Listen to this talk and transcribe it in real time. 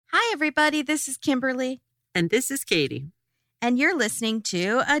Hi, everybody. This is Kimberly. And this is Katie. And you're listening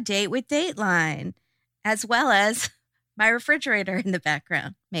to A Date with Dateline, as well as my refrigerator in the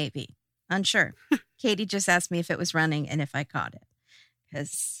background, maybe. Unsure. Katie just asked me if it was running and if I caught it,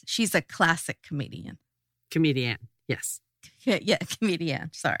 because she's a classic comedian. Comedian, yes. Yeah,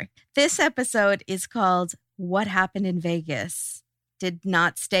 comedian. Sorry. This episode is called What Happened in Vegas. Did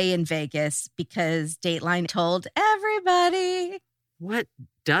not stay in Vegas because Dateline told everybody. What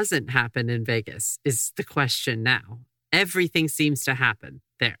doesn't happen in Vegas is the question now. Everything seems to happen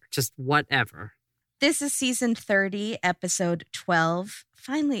there, just whatever. This is season 30, episode 12.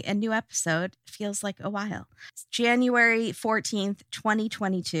 Finally, a new episode. Feels like a while. It's January 14th,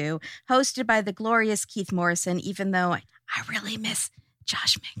 2022, hosted by the glorious Keith Morrison, even though I really miss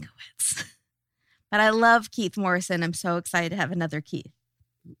Josh Mankiewicz. But I love Keith Morrison. I'm so excited to have another Keith.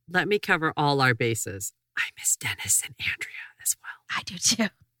 Let me cover all our bases. I miss Dennis and Andrea as well. I do too.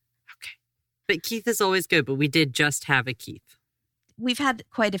 Okay. But Keith is always good, but we did just have a Keith. We've had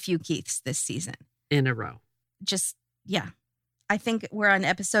quite a few Keiths this season. In a row. Just, yeah. I think we're on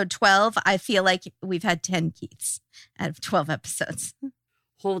episode 12. I feel like we've had 10 Keiths out of 12 episodes.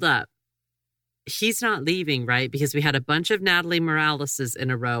 Hold up. He's not leaving, right? Because we had a bunch of Natalie Moraleses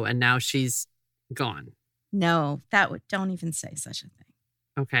in a row, and now she's gone. No, don't even say such a thing.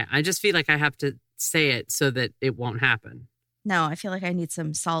 Okay. I just feel like I have to say it so that it won't happen. No, I feel like I need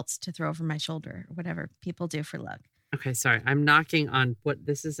some salts to throw over my shoulder or whatever people do for luck. Okay, sorry. I'm knocking on what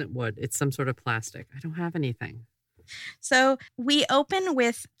this isn't wood. It's some sort of plastic. I don't have anything. So we open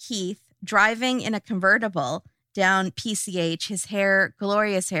with Keith driving in a convertible down PCH, his hair,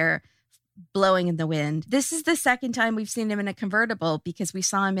 glorious hair, blowing in the wind. This is the second time we've seen him in a convertible because we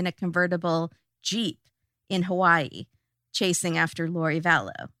saw him in a convertible Jeep in Hawaii chasing after Lori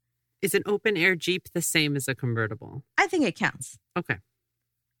Vallow. Is an open air Jeep the same as a convertible? I think it counts. Okay.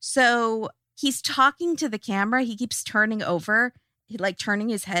 So he's talking to the camera. He keeps turning over, like turning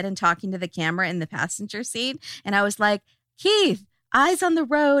his head and talking to the camera in the passenger seat. And I was like, Keith, eyes on the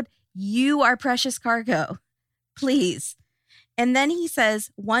road. You are precious cargo. Please. And then he says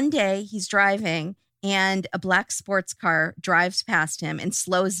one day he's driving and a black sports car drives past him and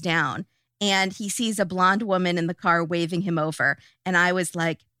slows down. And he sees a blonde woman in the car waving him over. And I was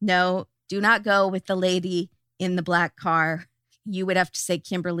like, no, do not go with the lady in the black car. You would have to say,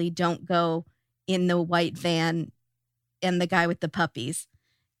 Kimberly, don't go in the white van and the guy with the puppies.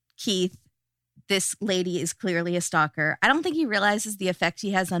 Keith, this lady is clearly a stalker. I don't think he realizes the effect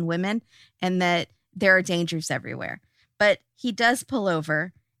he has on women and that there are dangers everywhere. But he does pull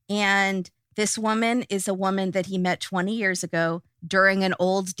over. And this woman is a woman that he met 20 years ago during an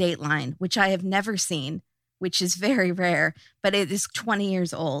old Dateline, which I have never seen, which is very rare, but it is 20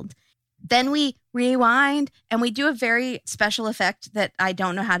 years old. Then we rewind and we do a very special effect that I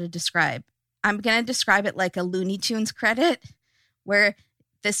don't know how to describe. I'm going to describe it like a Looney Tunes credit where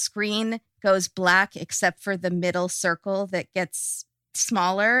the screen goes black except for the middle circle that gets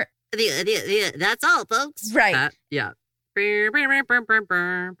smaller. That's all, folks. Right. Yeah.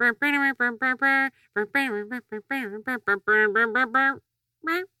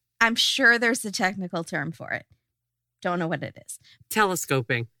 I'm sure there's a technical term for it. Don't know what it is.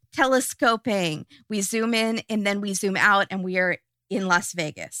 Telescoping. We zoom in and then we zoom out and we are in Las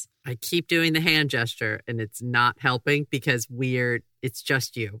Vegas. I keep doing the hand gesture and it's not helping because it's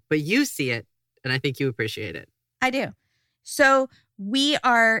just you. But you see it and I think you appreciate it. I do. So we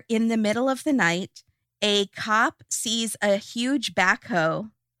are in the middle of the night. A cop sees a huge backhoe.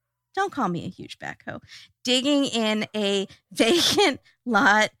 Don't call me a huge backhoe. Digging in a vacant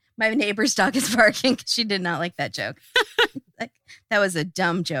lot. My neighbor's dog is barking because she did not like that joke. That was a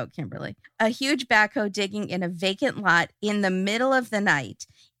dumb joke, Kimberly. A huge backhoe digging in a vacant lot in the middle of the night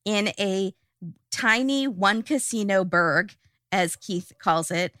in a tiny one casino burg, as Keith calls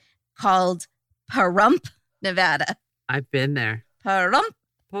it, called Pahrump, Nevada. I've been there. Pahrump.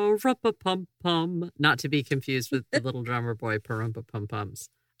 Pahrumpa-pum-pum. Not to be confused with the little drummer boy, Pahrumpa-pum-pums.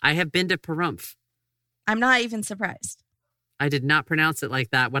 I have been to Pahrump. I'm not even surprised. I did not pronounce it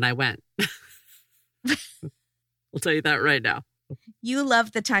like that when I went. I'll tell you that right now. You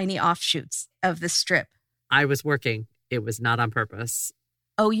love the tiny offshoots of the strip. I was working. It was not on purpose.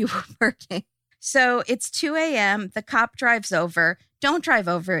 Oh, you were working. So it's 2 a.m. The cop drives over. Don't drive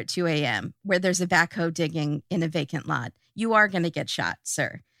over at 2 a.m. where there's a backhoe digging in a vacant lot. You are going to get shot,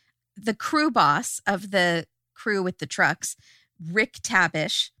 sir. The crew boss of the crew with the trucks, Rick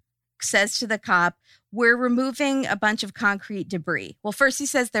Tabish, says to the cop, we're removing a bunch of concrete debris. Well, first he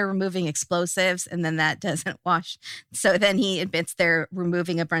says they're removing explosives, and then that doesn't wash. So then he admits they're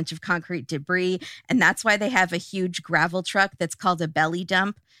removing a bunch of concrete debris, and that's why they have a huge gravel truck that's called a belly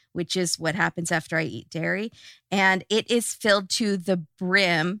dump, which is what happens after I eat dairy. And it is filled to the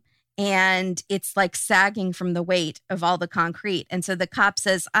brim and it's like sagging from the weight of all the concrete. And so the cop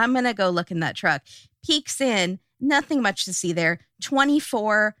says, I'm going to go look in that truck. Peeks in, nothing much to see there.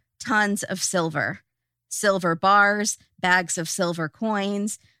 24 tons of silver bars, bags of silver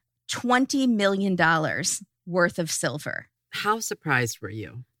coins, $20 million worth of silver. How surprised were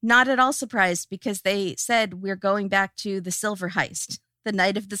you? Not at all surprised because they said we're going back to the silver heist, the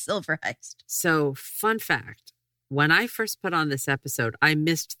night of the silver heist. So, fun fact, when I first put on this episode, I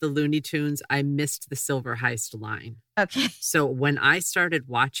missed the Looney Tunes. I missed the silver heist line. Okay. So when I started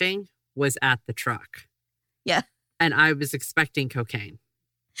watching was at the truck. Yeah. And I was expecting cocaine.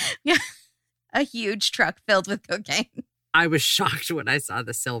 Yeah. A huge truck filled with cocaine. I was shocked when I saw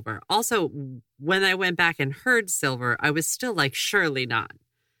the silver. Also, when I went back and heard silver, I was still like, surely not.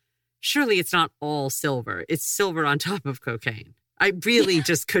 Surely it's not all silver. It's silver on top of cocaine. I really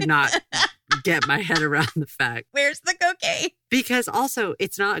just could not get my head around the fact. Where's the cocaine? Because also,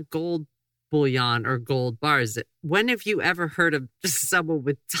 it's not gold bullion or gold bars. When have you ever heard of someone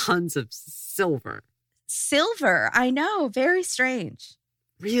with tons of silver? Silver, I know. Very strange.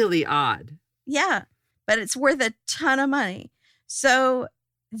 Really odd. Yeah, but it's worth a ton of money. So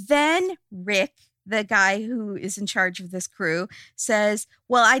then Rick, the guy who is in charge of this crew, says,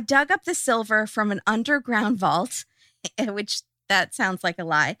 well, I dug up the silver from an underground vault, which that sounds like a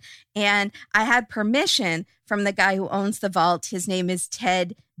lie. And I had permission from the guy who owns the vault. His name is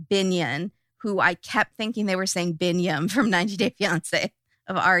Ted Binion, who I kept thinking they were saying Binyam from 90 Day Fiancé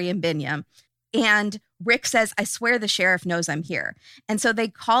of Ari and Binyam. And Rick says, I swear the sheriff knows I'm here. And so they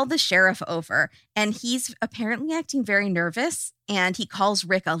call the sheriff over and he's apparently acting very nervous. And he calls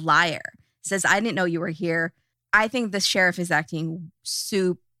Rick a liar, says, I didn't know you were here. I think the sheriff is acting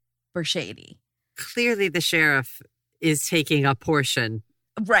super shady. Clearly the sheriff is taking a portion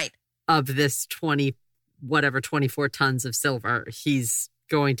right of this 24 tons of silver. He's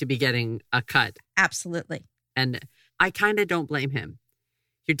going to be getting a cut. Absolutely. And I kind of don't blame him.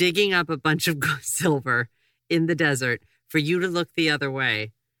 You're digging up a bunch of silver in the desert for you to look the other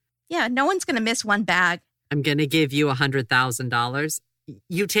way. Yeah, no one's going to miss one bag. I'm going to give you $100,000.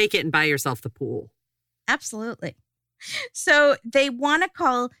 You take it and buy yourself the pool. Absolutely. So they want to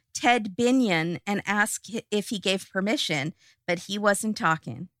call Ted Binion and ask if he gave permission, but he wasn't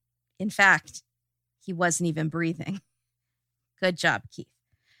talking. In fact, he wasn't even breathing. Good job, Keith.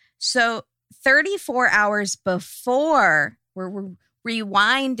 So 34 hours before, we're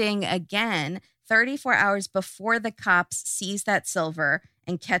rewinding again, 34 hours before the cops seize that silver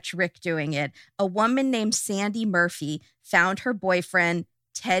and catch Rick doing it, a woman named Sandy Murphy found her boyfriend,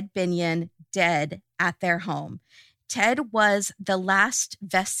 Ted Binion, dead at their home. Ted was the last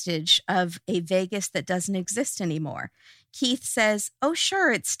vestige of a Vegas that doesn't exist anymore. Keith says, oh,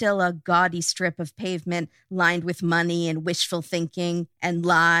 sure, it's still a gaudy strip of pavement lined with money and wishful thinking and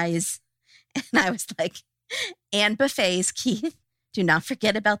lies. And I was like, and buffets, Keith. Do not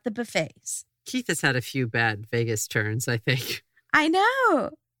forget about the buffets. Keith has had a few bad Vegas turns, I think. I know.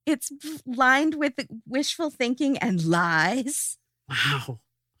 It's lined with wishful thinking and lies. Wow.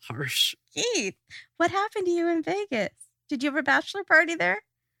 Harsh. Keith, what happened to you in Vegas? Did you have a bachelor party there?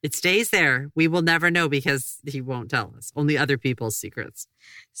 It stays there. We will never know because he won't tell us. Only other people's secrets.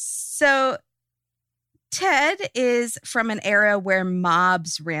 So Ted is from an era where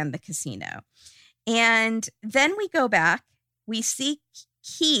mobs ran the casino. And then we go back. We see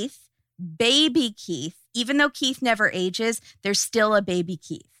Keith, baby Keith. Even though Keith never ages, there's still a baby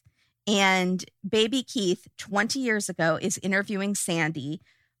Keith. And baby Keith, 20 years ago, is interviewing Sandy.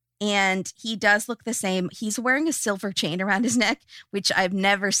 And he does look the same. He's wearing a silver chain around his neck, which I've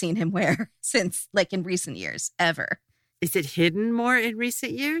never seen him wear since, like, in recent years, ever. Is it hidden more in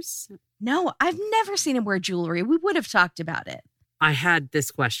recent years? No, I've never seen him wear jewelry. We would have talked about it. I had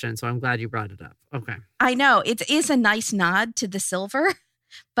this question, so I'm glad you brought it up. Okay. I know. It is a nice nod to the silver,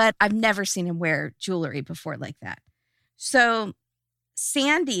 but I've never seen him wear jewelry before like that. So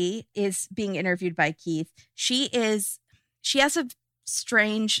Sandy is being interviewed by Keith. She has a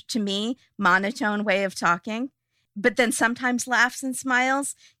strange, to me, monotone way of talking, but then sometimes laughs and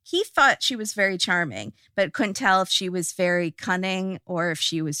smiles. Keith thought she was very charming, but couldn't tell if she was very cunning or if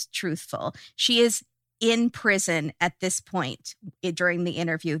she was truthful. She is in prison at this point during the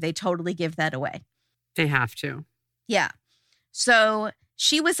interview. They totally give that away. They have to. Yeah. So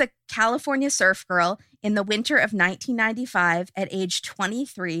she was a California surf girl in the winter of 1995. At age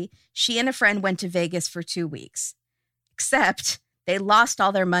 23, she and a friend went to Vegas for 2 weeks. Except they lost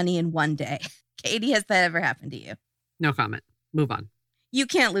all their money in one day. Katie, has that ever happened to you? No comment. Move on. You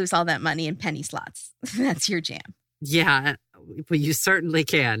can't lose all that money in penny slots. That's your jam. Yeah. Well, you certainly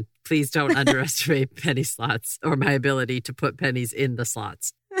can. Please don't underestimate penny slots or my ability to put pennies in the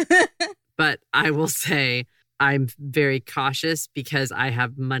slots. But I will say I'm very cautious because I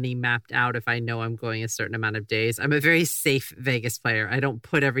have money mapped out if I know I'm going a certain amount of days. I'm a very safe Vegas player. I don't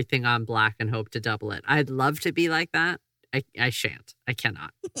put everything on black and hope to double it. I'd love to be like that. I shan't. I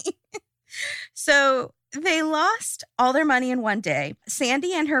cannot. So they lost all their money in one day.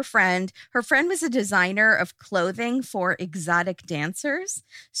 Sandy and her friend was a designer of clothing for exotic dancers.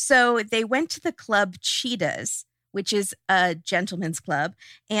 So they went to the club Cheetahs, which is a gentleman's club,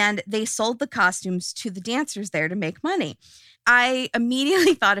 and they sold the costumes to the dancers there to make money. I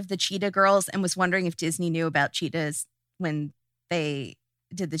immediately thought of the Cheetah Girls and was wondering if Disney knew about cheetahs when they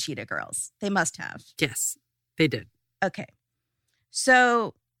did the Cheetah Girls. They must have. Yes, they did. Okay.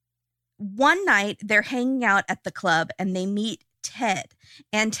 So one night they're hanging out at the club and they meet Ted.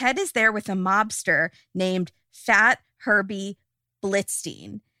 And Ted is there with a mobster named Fat Herbie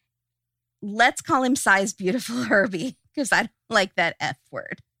Blitzstein. Let's call him Size Beautiful Herbie because I don't like that F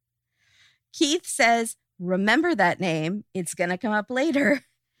word. Keith says, remember that name. It's going to come up later.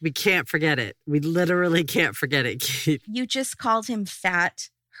 We can't forget it. We literally can't forget it, Keith. You just called him Fat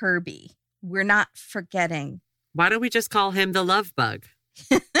Herbie. We're not forgetting. Why don't we just call him the Love Bug?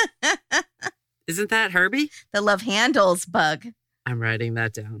 Isn't that Herbie? The Love Handles Bug. I'm writing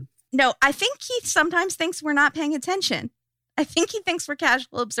that down. No, I think Keith sometimes thinks we're not paying attention. I think he thinks we're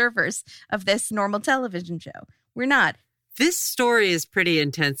casual observers of this normal television show. We're not. This story is pretty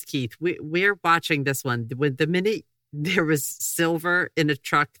intense, Keith. We're watching this one. When the minute there was silver in a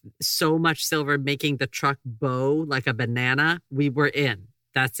truck, so much silver making the truck bow like a banana, we were in.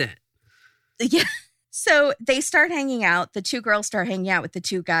 That's it. Yeah. So they start hanging out. The two girls start hanging out with the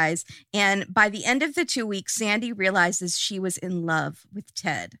two guys. And by the end of the 2 weeks, Sandy realizes she was in love with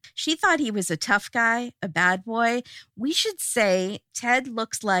Ted. She thought he was a tough guy, a bad boy. We should say Ted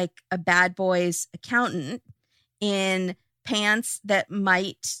looks like a bad boy's accountant in pants that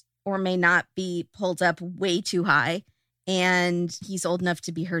might or may not be pulled up way too high. And he's old enough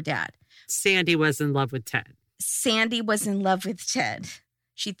to be her dad. Sandy was in love with Ted. Sandy was in love with Ted.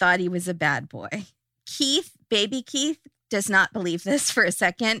 She thought he was a bad boy. Keith, baby Keith, does not believe this for a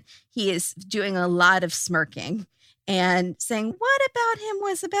second. He is doing a lot of smirking and saying, what about him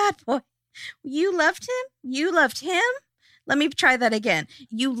was a bad boy? You loved him? You loved him? Let me try that again.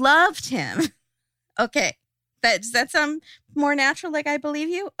 You loved him. Okay. Does that sound more natural, like I believe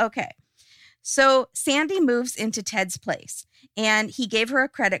you? Okay. So Sandy moves into Ted's place, and he gave her a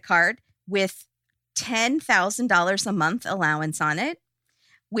credit card with $10,000 a month allowance on it,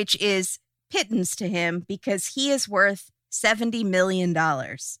 which is pittance to him because he is worth $70 million.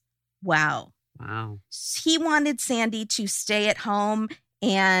 Wow. Wow. He wanted Sandy to stay at home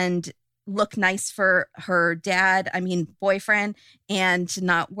and look nice for her boyfriend, and to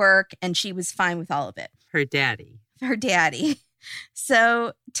not work. And she was fine with all of it. Her daddy.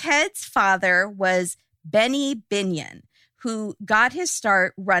 So Ted's father was Benny Binion, who got his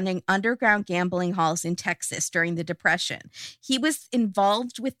start running underground gambling halls in Texas during the Depression. He was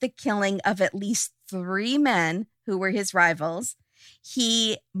involved with the killing of at least 3 men who were his rivals.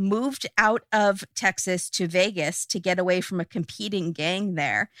 He moved out of Texas to Vegas to get away from a competing gang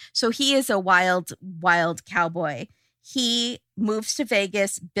there. So he is a wild, wild cowboy. He moves to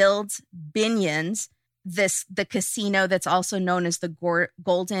Vegas, builds Binion's, the casino that's also known as the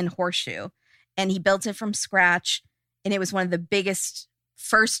Golden Horseshoe. And he built it from scratch. And it was one of the biggest,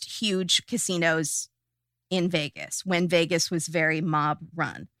 first huge casinos in Vegas when Vegas was very mob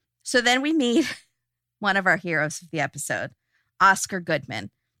run. So then we meet one of our heroes of the episode, Oscar Goodman,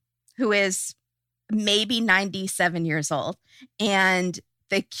 who is maybe 97 years old and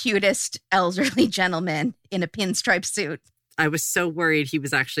the cutest elderly gentleman in a pinstripe suit. I was so worried he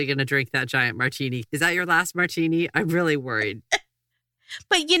was actually going to drink that giant martini. Is that your last martini? I'm really worried.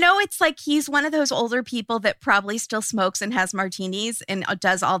 But, it's like he's one of those older people that probably still smokes and has martinis and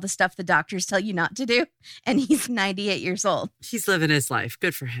does all the stuff the doctors tell you not to do. And he's 98 years old. He's living his life.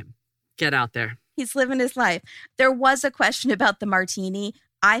 Good for him. Get out there. He's living his life. There was a question about the martini.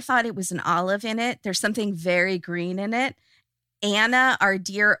 I thought it was an olive in it. There's something very green in it. Anna, our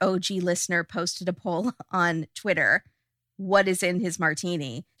dear OG listener, posted a poll on Twitter. What is in his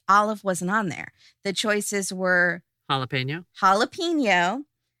martini? Olive wasn't on there. The choices were jalapeno,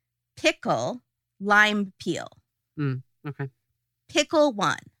 pickle, lime peel. Okay. Pickle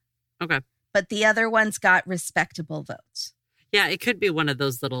won. Okay. But the other ones got respectable votes. Yeah, it could be one of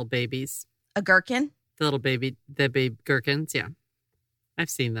those little babies. A gherkin? The baby gherkins, yeah. I've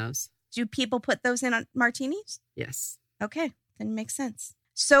seen those. Do people put those in on martinis? Yes. Okay, then it makes sense.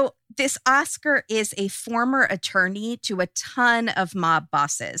 So this Oscar is a former attorney to a ton of mob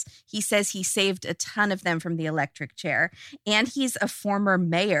bosses. He says he saved a ton of them from the electric chair. And he's a former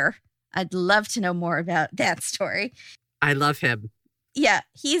mayor. I'd love to know more about that story. I love him. Yeah,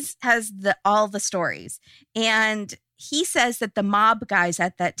 has all the stories. And he says that the mob guys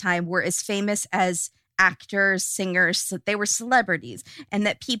at that time were as famous as actors, singers. So they were celebrities, and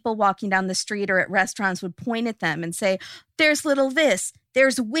that people walking down the street or at restaurants would point at them and say, there's little this,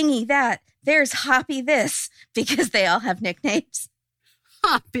 there's Wingy that, there's Hoppy this, because they all have nicknames.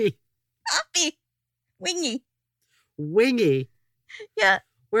 Hoppy. Wingy. Yeah.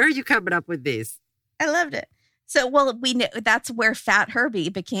 Where are you coming up with these? I loved it. So, well, we know that's where Fat Herbie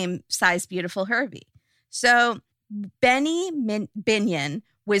became Size Beautiful Herbie. So Benny Binion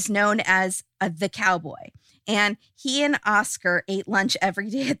was known as the cowboy. And he and Oscar ate lunch every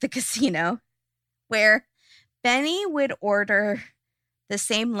day at the casino, where Benny would order the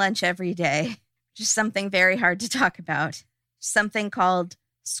same lunch every day, just something very hard to talk about, something called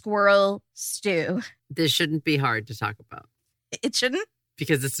squirrel stew. This shouldn't be hard to talk about. It shouldn't?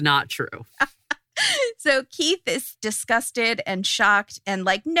 Because it's not true. So Keith is disgusted and shocked and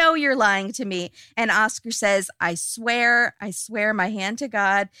like, no, you're lying to me. And Oscar says, I swear my hand to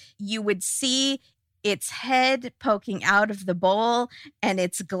God, you would see its head poking out of the bowl and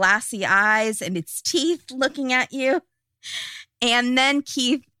its glassy eyes and its teeth looking at you. And then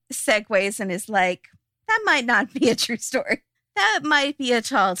Keith segues and is like, that might not be a true story. That might be a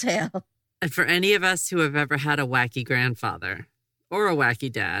tall tale. And for any of us who have ever had a wacky grandfather or a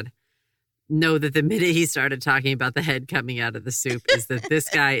wacky dad, know that the minute he started talking about the head coming out of the soup is that this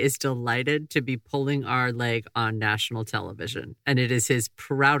guy is delighted to be pulling our leg on national television. And it is his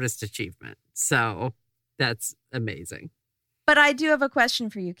proudest achievement. So that's amazing. But I do have a question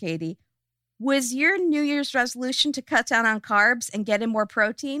for you, Katie. Was your New Year's resolution to cut down on carbs and get in more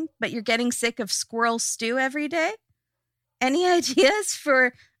protein, but you're getting sick of squirrel stew every day? Any ideas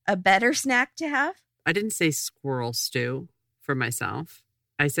for a better snack to have? I didn't say squirrel stew for myself.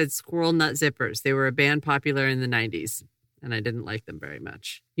 I said squirrel nut zippers. They were a band popular in the 90s, and I didn't like them very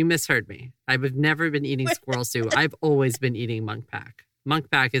much. You misheard me. I've never been eating squirrel stew. I've always been eating Monk Pack.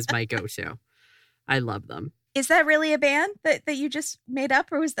 Monk Pack is my go-to. I love them. Is that really a band that you just made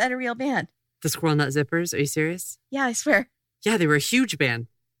up, or was that a real band? The squirrel nut zippers? Are you serious? Yeah, I swear. Yeah, they were a huge band.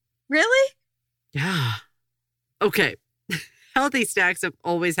 Really? Yeah. Okay. Healthy snacks have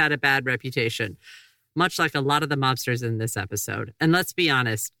always had a bad reputation, much like a lot of the mobsters in this episode. And let's be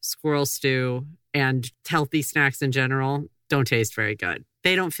honest, squirrel stew and healthy snacks in general don't taste very good.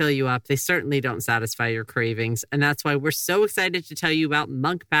 They don't fill you up. They certainly don't satisfy your cravings. And that's why we're so excited to tell you about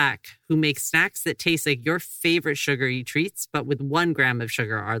Monk Pack, who makes snacks that taste like your favorite sugary treats, but with 1 gram of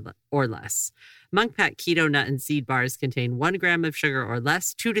sugar or less. Monk Pack Keto Nut and Seed Bars contain 1 gram of sugar or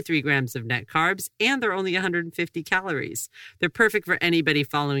less, 2 to 3 grams of net carbs, and they're only 150 calories. They're perfect for anybody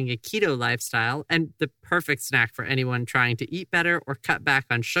following a keto lifestyle and the perfect snack for anyone trying to eat better or cut back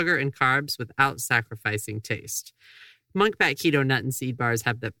on sugar and carbs without sacrificing taste. Monk Pack Keto Nut and Seed Bars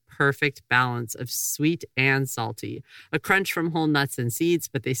have the perfect balance of sweet and salty. A crunch from whole nuts and seeds,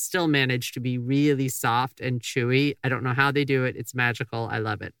 but they still manage to be really soft and chewy. I don't know how they do it. It's magical. I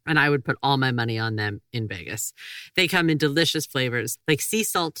love it. And I would put all my money on them in Vegas. They come in delicious flavors like sea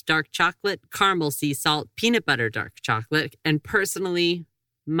salt dark chocolate, caramel sea salt, peanut butter dark chocolate, and personally,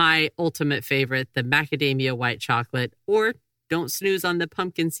 my ultimate favorite, the macadamia white chocolate, or don't snooze on the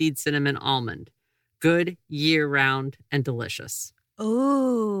pumpkin seed cinnamon almond. Good, year-round, and delicious.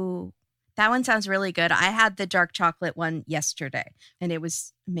 Ooh, that one sounds really good. I had the dark chocolate one yesterday, and it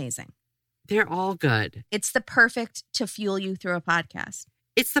was amazing. They're all good. It's the perfect to fuel you through a podcast.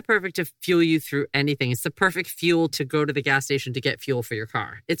 It's the perfect to fuel you through anything. It's the perfect fuel to go to the gas station to get fuel for your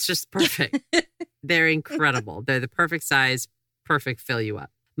car. It's just perfect. They're incredible. They're the perfect size, perfect fill you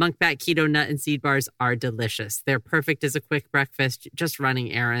up. Monk Pack Keto Nut and Seed Bars are delicious. They're perfect as a quick breakfast, just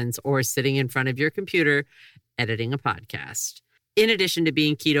running errands or sitting in front of your computer, editing a podcast. In addition to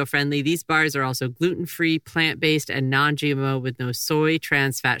being keto-friendly, these bars are also gluten-free, plant-based, and non-GMO with no soy,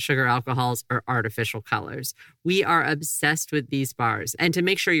 trans fat, sugar, alcohols, or artificial colors. We are obsessed with these bars. And to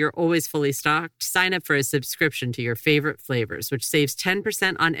make sure you're always fully stocked, sign up for a subscription to your favorite flavors, which saves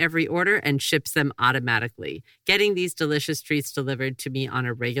 10% on every order and ships them automatically. Getting these delicious treats delivered to me on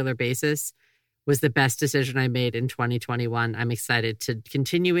a regular basis was the best decision I made in 2021. I'm excited to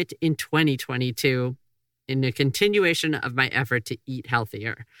continue it in 2022. In a continuation of my effort to eat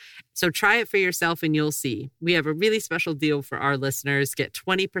healthier. So try it for yourself and you'll see. We have a really special deal for our listeners. Get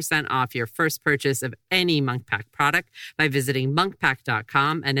 20% off your first purchase of any Monk Pack product by visiting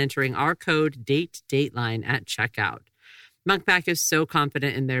monkpack.com and entering our code DATEDATELINE at checkout. Monkpack is so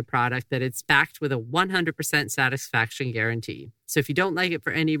confident in their product that it's backed with a 100% satisfaction guarantee. So if you don't like it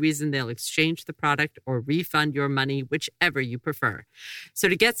for any reason, they'll exchange the product or refund your money, whichever you prefer. So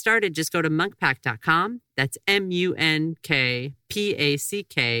to get started, just go to monkpack.com. That's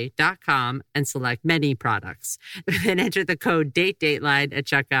MUNKPACK.com and select many products. Then enter the code DATEDATELINE at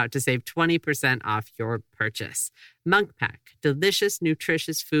checkout to save 20% off your purchase. Monkpack, delicious,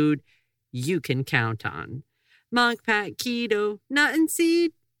 nutritious food you can count on. Monkpack keto nut and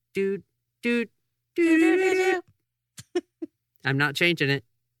seed. Do. I'm not changing it.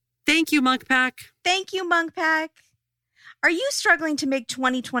 Thank you, Monkpack. Thank you, Monkpack. Are you struggling to make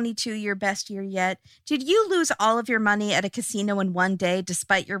 2022 your best year yet? Did you lose all of your money at a casino in one day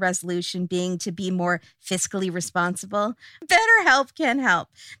despite your resolution being to be more fiscally responsible? BetterHelp can help.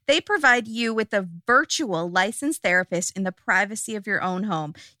 They provide you with a virtual licensed therapist in the privacy of your own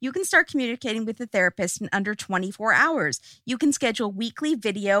home. You can start communicating with the therapist in under 24 hours. You can schedule weekly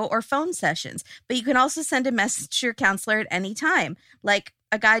video or phone sessions, but you can also send a message to your counselor at any time. Like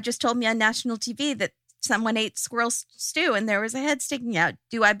a guy just told me on national TV that someone ate squirrel stew and there was a head sticking out.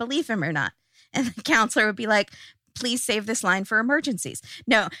 Do I believe him or not? And the counselor would be like, please save this line for emergencies.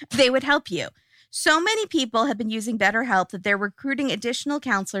 No, they would help you. So many people have been using BetterHelp that they're recruiting additional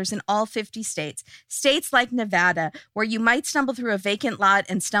counselors in all 50 states. States like Nevada, where you might stumble through a vacant lot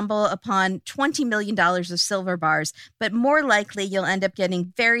and stumble upon $20 million of silver bars, but more likely you'll end up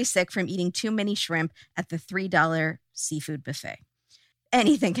getting very sick from eating too many shrimp at the $3 seafood buffet.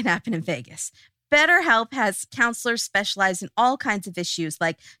 Anything can happen in Vegas. BetterHelp has counselors specialized in all kinds of issues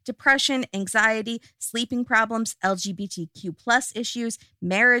like depression, anxiety, sleeping problems, LGBTQ plus issues,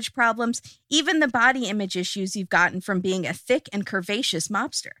 marriage problems, even the body image issues you've gotten from being a thick and curvaceous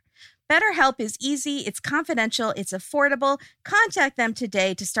mobster. BetterHelp is easy, it's confidential, it's affordable. Contact them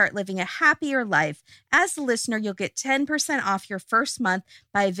today to start living a happier life. As a listener, you'll get 10% off your first month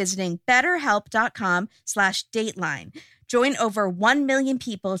by visiting betterhelp.com/dateline. Join over 1 million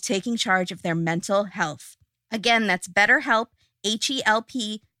people taking charge of their mental health. Again, that's BetterHelp,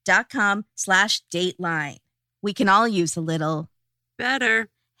 HELP.com/dateline. We can all use a little better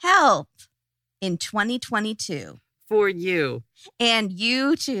help in 2022. For you. And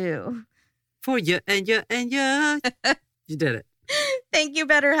you too. For you and you and you. You did it. Thank you,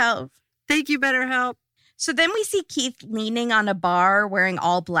 BetterHelp. Thank you, BetterHelp. So then we see Keith leaning on a bar wearing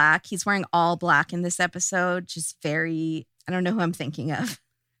all black. He's wearing all black in this episode. Just very, I don't know who I'm thinking of.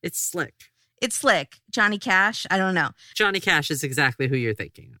 It's slick. It's slick. Johnny Cash? I don't know. Johnny Cash is exactly who you're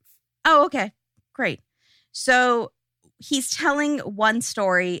thinking of. Oh, okay. Great. So he's telling one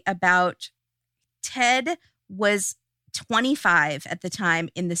story about Ted was 25 at the time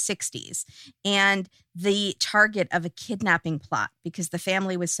in the 60s and the target of a kidnapping plot because the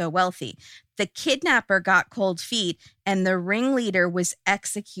family was so wealthy. The kidnapper got cold feet and the ringleader was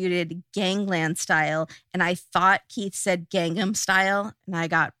executed gangland style. And I thought Keith said Gangnam style and I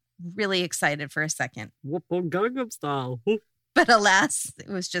got really excited for a second. Whoop on Gangnam style. But alas, it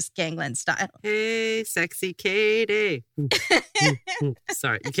was just gangland style. Hey, sexy Katie.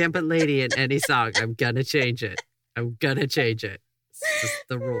 Sorry, you can't put lady in any song. I'm gonna change it. It's just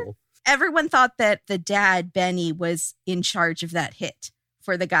the rule. Everyone thought that the dad, Benny, was in charge of that hit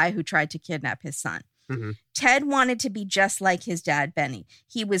for the guy who tried to kidnap his son. Mm-hmm. Ted wanted to be just like his dad, Benny.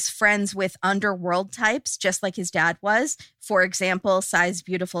 He was friends with underworld types, just like his dad was. For example, Size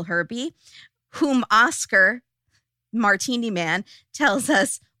Beautiful Herbie, whom Oscar, Martini Man, tells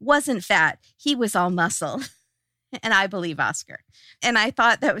us wasn't fat. He was all muscle. And I believe Oscar. And I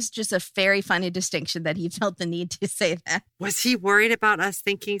thought that was just a very funny distinction that he felt the need to say that. Was he worried about us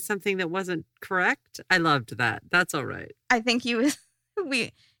thinking something that wasn't correct? I loved that. That's all right. I think he was,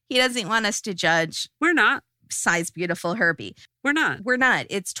 he doesn't want us to judge. We're not. Size Beautiful Herbie. We're not.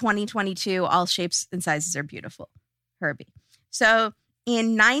 It's 2022. All shapes and sizes are beautiful. Herbie. So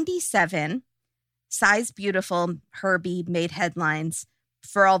in 97, Size Beautiful Herbie made headlines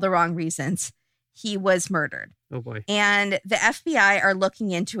for all the wrong reasons. He was murdered. Oh, boy. And the FBI are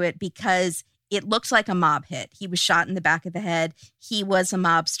looking into it because it looks like a mob hit. He was shot in the back of the head. He was a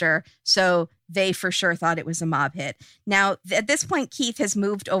mobster. So they for sure thought it was a mob hit. Now, at this point, Keith has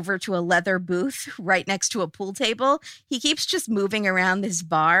moved over to a leather booth right next to a pool table. He keeps just moving around this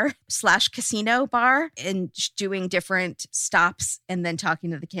bar/casino bar and doing different stops and then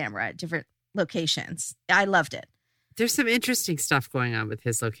talking to the camera at different locations. I loved it. There's some interesting stuff going on with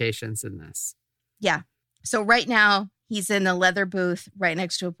his locations in this. Yeah. So right now, he's in a leather booth right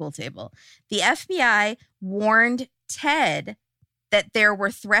next to a pool table. The FBI warned Ted that there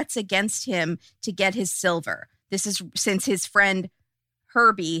were threats against him to get his silver. This is since his friend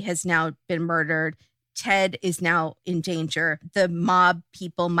Herbie has now been murdered. Ted is now in danger. The mob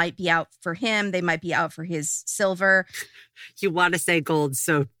people might be out for him. They might be out for his silver. You want to say gold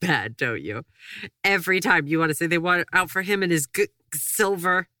so bad, don't you? Every time you want to say they want out for him and his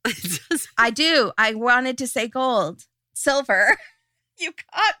silver. I do. I wanted to say gold. Silver. You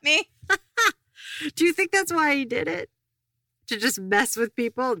caught me. Do you think that's why he did it? To just mess with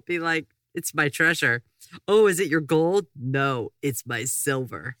people and be like, it's my treasure. Oh, is it your gold? No, it's my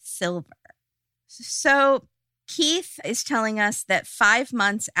silver. Silver. So Keith is telling us that 5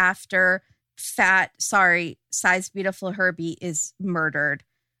 months after Size Beautiful Herbie is murdered,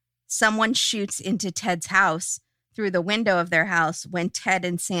 someone shoots into Ted's house through the window of their house when Ted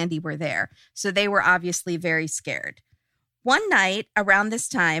and Sandy were there. So they were obviously very scared. One night around this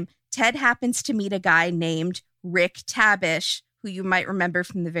time, Ted happens to meet a guy named Rick Tabish, who you might remember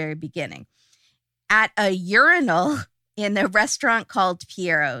from the very beginning, at a urinal in a restaurant called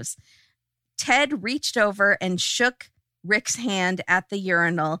Piero's. Ted reached over and shook Rick's hand at the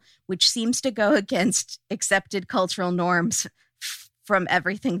urinal, which seems to go against accepted cultural norms from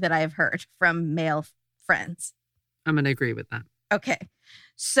everything that I've heard from male friends. I'm going to agree with that. Okay.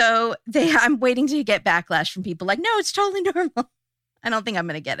 So I'm waiting to get backlash from people like, no, it's totally normal. I don't think I'm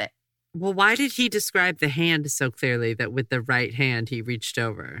going to get it. Well, why did he describe the hand so clearly that with the right hand he reached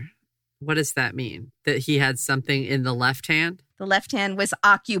over? What does that mean? That he had something in the left hand? The left hand was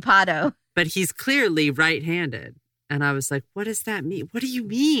occupado. But he's clearly right-handed. And I was like, what does that mean? What do you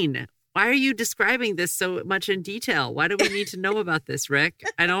mean? Why are you describing this so much in detail? Why do we need to know about this, Rick?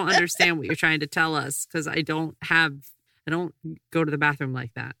 I don't understand what you're trying to tell us because I don't go to the bathroom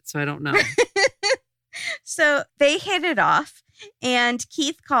like that. So I don't know. So they hit it off. And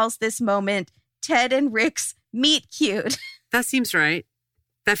Keith calls this moment Ted and Rick's meet cute. That seems right.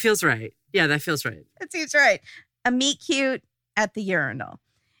 That feels right. Yeah, that feels right. That seems right. A meet cute at the urinal.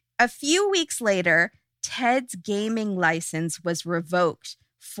 A few weeks later, Ted's gaming license was revoked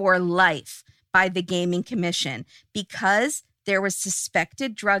for life by the Gaming Commission because there was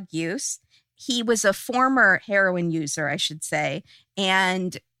suspected drug use. He was a former heroin user, I should say,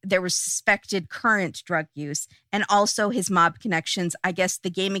 and there was suspected current drug use and also his mob connections. I guess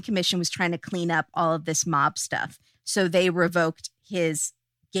the Gaming Commission was trying to clean up all of this mob stuff, so they revoked his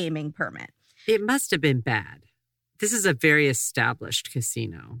gaming permit. It must have been bad. This is a very established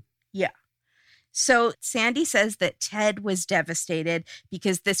casino. Yeah. So Sandy says that Ted was devastated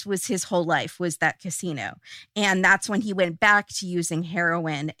because this was his whole life, was that casino. And that's when he went back to using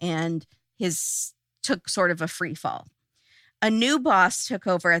heroin and took sort of a free fall. A new boss took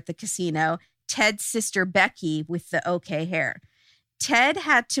over at the casino, Ted's sister Becky with the okay hair. Ted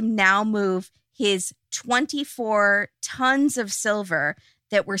had to now move his 24 tons of silver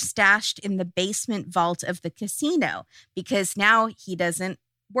that were stashed in the basement vault of the casino because now he doesn't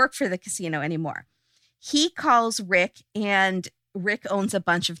work for the casino anymore. He calls Rick, and Rick owns a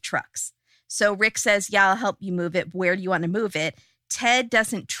bunch of trucks. So Rick says, yeah, I'll help you move it. Where do you want to move it? Ted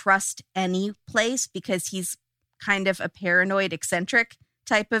doesn't trust any place because he's kind of a paranoid, eccentric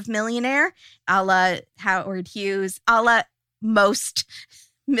type of millionaire, a la Howard Hughes, a la most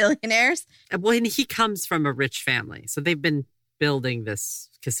millionaires. Well, and he comes from a rich family, so they've been building this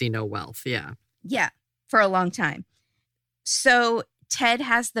casino wealth. Yeah. Yeah, for a long time. So Ted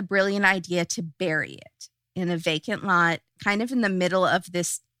has the brilliant idea to bury it in a vacant lot, kind of in the middle of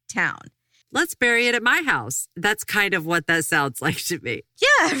this town. Let's bury it at my house. That's kind of what that sounds like to me.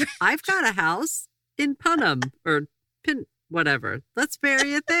 Yeah. I've got a house in Punham or whatever. Let's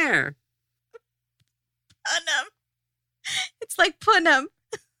bury it there. Punham. It's like Punham,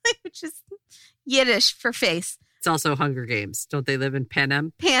 which is Yiddish for face. It's also Hunger Games. Don't they live in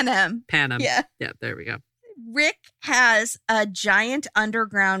Panem? Panem. Yeah. Yeah, there we go. Rick has a giant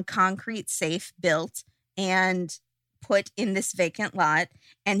underground concrete safe built and put in this vacant lot,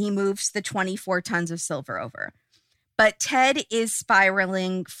 and he moves the 24 tons of silver over. But Ted is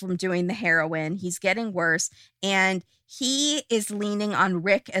spiraling from doing the heroin. He's getting worse, and he is leaning on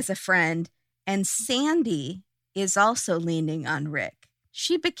Rick as a friend, and Sandy is also leaning on Rick.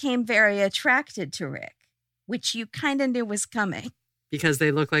 She became very attracted to Rick, which you kind of knew was coming. Because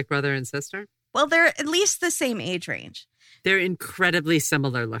they look like brother and sister? Well, they're at least the same age range. They're incredibly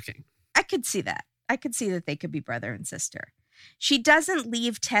similar looking. I could see that. I could see that they could be brother and sister. She doesn't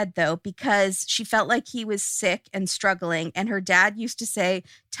leave Ted, though, because she felt like he was sick and struggling. And her dad used to say,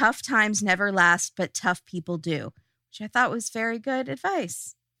 tough times never last, but tough people do, which I thought was very good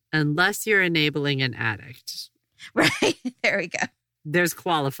advice. Unless you're enabling an addict. Right. There we go. There's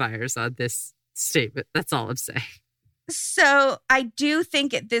qualifiers on this statement. That's all I'm saying. So I do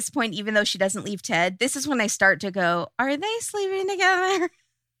think at this point, even though she doesn't leave Ted, this is when I start to go, are they sleeping together?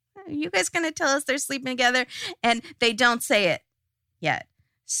 Are you guys going to tell us they're sleeping together? And they don't say it yet.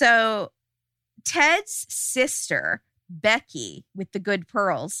 So Ted's sister, Becky, with the good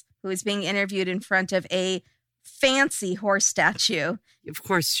pearls, who is being interviewed in front of a fancy horse statue. Of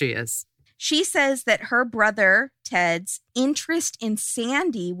course she is. She says that her brother, Ted's, interest in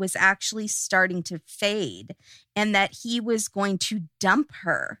Sandy was actually starting to fade and that he was going to dump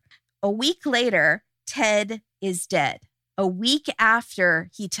her. A week later, Ted is dead. A week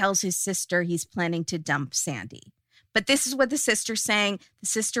after he tells his sister he's planning to dump Sandy. But this is what the sister's saying. The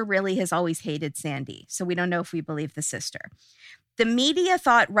sister really has always hated Sandy, so we don't know if we believe the sister. The media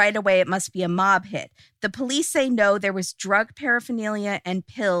thought right away it must be a mob hit. The police say no, there was drug paraphernalia and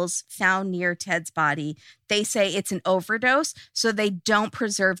pills found near Ted's body. They say it's an overdose, so they don't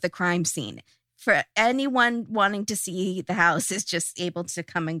preserve the crime scene. For anyone wanting to see the house is just able to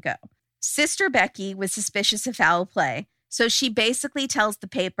come and go. Sister Becky was suspicious of foul play, so she basically tells the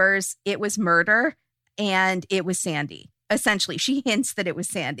papers it was murder and it was Sandy. Essentially, she hints that it was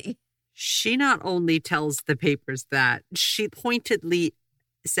Sandy. She not only tells the papers that, she pointedly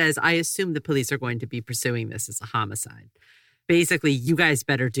says, I assume the police are going to be pursuing this as a homicide. Basically, you guys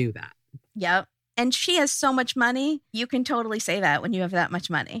better do that. Yep. And she has so much money. You can totally say that when you have that much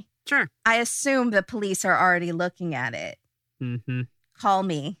money. Sure. I assume the police are already looking at it. Mm-hmm. Call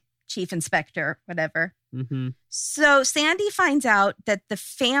me, chief inspector, whatever. Mm-hmm. So Sandy finds out that the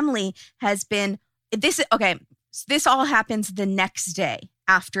family has been... This all happens the next day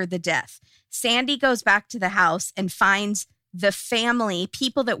after the death. Sandy goes back to the house and finds the family,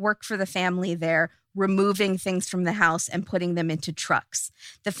 people that work for the family there, removing things from the house and putting them into trucks.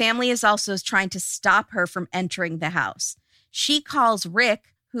 The family is also trying to stop her from entering the house. She calls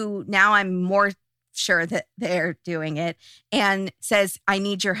Rick, who now I'm more sure that they're doing it, and says, I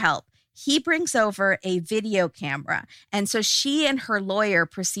need your help. He brings over a video camera. And so she and her lawyer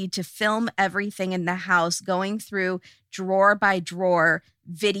proceed to film everything in the house, going through drawer by drawer,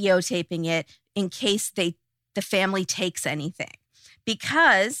 videotaping it in case the family takes anything.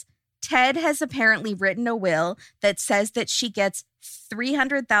 Because Ted has apparently written a will that says that she gets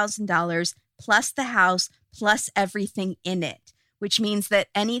 $300,000 plus the house, plus everything in it, which means that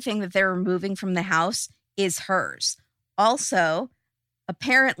anything that they're removing from the house is hers. Also,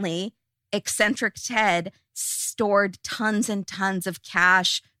 apparently, eccentric Ted stored tons and tons of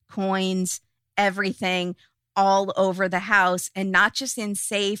cash, coins, everything all over the house, and not just in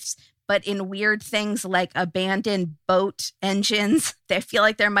safes, but in weird things like abandoned boat engines. I feel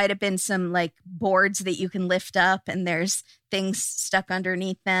like there might have been some like boards that you can lift up and there's things stuck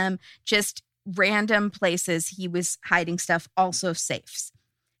underneath them. Just random places he was hiding stuff, also safes.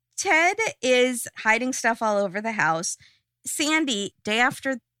 Ted is hiding stuff all over the house. Sandy, day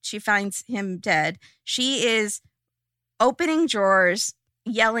after she finds him dead, she is opening drawers,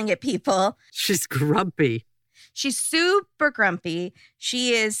 yelling at people. She's grumpy. She's super grumpy.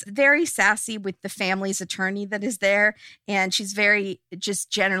 She is very sassy with the family's attorney that is there. And she's very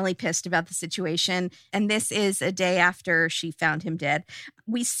just generally pissed about the situation. And this is a day after she found him dead.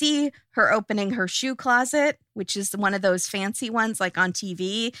 We see her opening her shoe closet, which is one of those fancy ones like on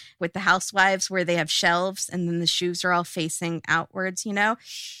TV with the housewives where they have shelves and then the shoes are all facing outwards, you know?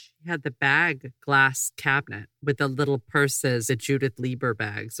 She had the bag glass cabinet with the little purses, the Judith Lieber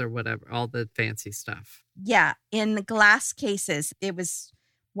bags or whatever, all the fancy stuff. Yeah, in the glass cases. It was,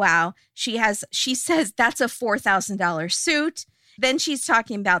 wow. She says that's a $4,000 suit. Then she's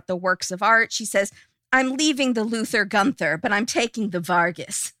talking about the works of art. She says, I'm leaving the Luther Gunther, but I'm taking the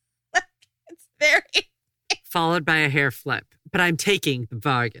Vargas. It's very... Followed by a hair flip. But I'm taking the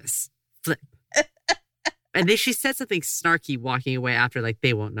Vargas. Flip. And then she said something snarky walking away after, like,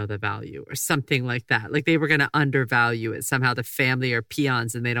 they won't know the value or something like that. Like they were going to undervalue it. Somehow the family are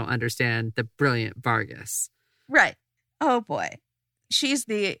peons and they don't understand the brilliant Vargas. Right. Oh, boy. She's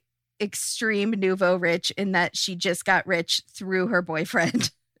the extreme nouveau rich in that she just got rich through her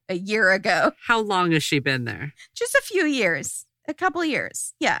boyfriend a year ago. How long has she been there? Just a few years. A couple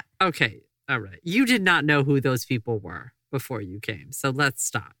years. Yeah. Okay. All right. You did not know who those people were before you came. So let's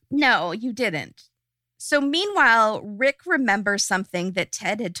stop. No, you didn't. So meanwhile, Rick remembers something that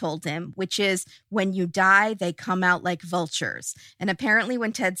Ted had told him, which is when you die, they come out like vultures. And apparently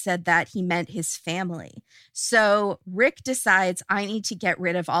when Ted said that, he meant his family. So Rick decides, I need to get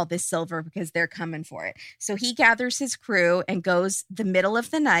rid of all this silver because they're coming for it. So he gathers his crew and goes the middle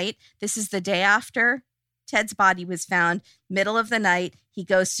of the night. This is the day after Ted's body was found. Middle of the night, he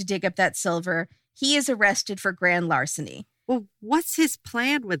goes to dig up that silver. He is arrested for grand larceny. Well, what's his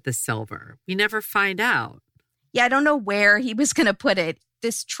plan with the silver? We never find out. Yeah, I don't know where he was going to put it.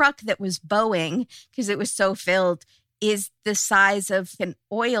 This truck that was bowing, because it was so filled, is the size of an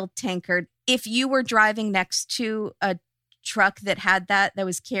oil tanker. If you were driving next to a truck that had that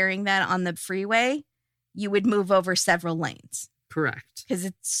was carrying that on the freeway, you would move over several lanes. Correct. Because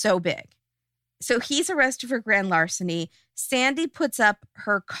it's so big. So he's arrested for grand larceny. Sandy puts up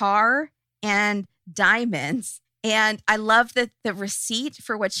her car and diamonds. And I love that the receipt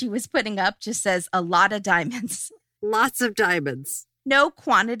for what she was putting up just says a lot of diamonds. Lots of diamonds. No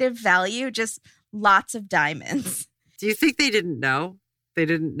quantitative value, just lots of diamonds. Do you think they didn't know? They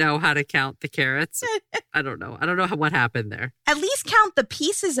didn't know how to count the carats? I don't know. I don't know what happened there. At least count the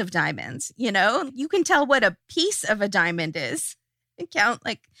pieces of diamonds, you know? You can tell what a piece of a diamond is. And count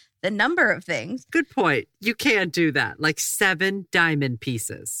like the number of things. Good point. You can't do that. Like 7 diamond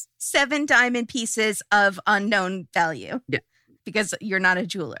pieces. 7 diamond pieces of unknown value. Yeah. Because you're not a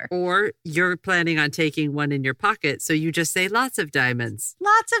jeweler. Or you're planning on taking one in your pocket, so you just say lots of diamonds.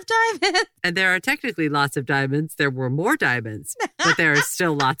 Lots of diamonds. And there are technically lots of diamonds. There were more diamonds, but there are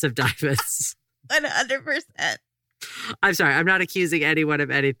still lots of diamonds. 100%. I'm sorry. I'm not accusing anyone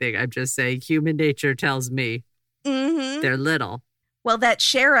of anything. I'm just saying human nature tells me they're little. Well, that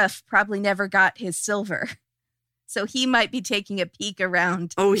sheriff probably never got his silver. So he might be taking a peek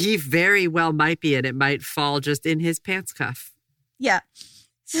around. Oh, he very well might be, and it might fall just in his pants cuff. Yeah.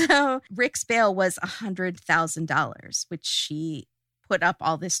 So Rick's bail was $100,000, which she put up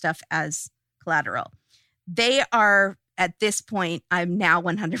all this stuff as collateral. They are, at this point, I'm now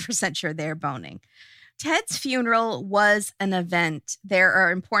 100% sure they're boning. Ted's funeral was an event. There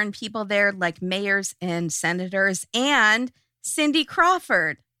are important people there like mayors and senators and Cindy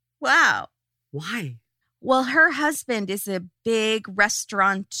Crawford. Wow. Why? Well, her husband is a big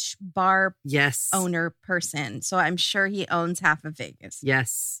restaurant bar owner person. So I'm sure he owns half of Vegas.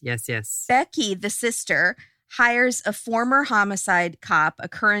 Yes. Becky, the sister, hires a former homicide cop, a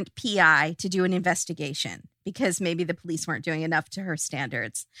current PI, to do an investigation because maybe the police weren't doing enough to her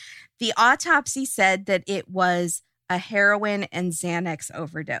standards. The autopsy said that it was a heroin and Xanax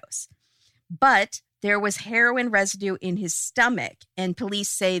overdose. But there was heroin residue in his stomach, and police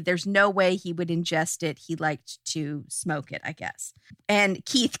say there's no way he would ingest it. He liked to smoke it, I guess. And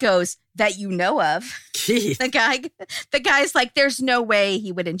Keith goes, that you know of. Keith. The guy's like, there's no way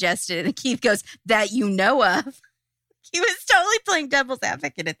he would ingest it. And Keith goes, that you know of. He was totally playing devil's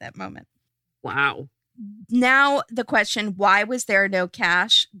advocate at that moment. Wow. Now the question, why was there no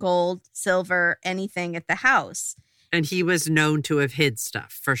cash, gold, silver, anything at the house? And he was known to have hid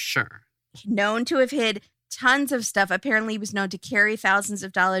stuff, for sure. Known to have hid tons of stuff. Apparently, he was known to carry thousands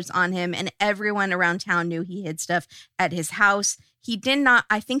of dollars on him, and everyone around town knew he hid stuff at his house.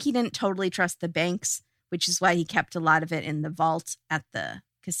 I think he didn't totally trust the banks, which is why he kept a lot of it in the vault at the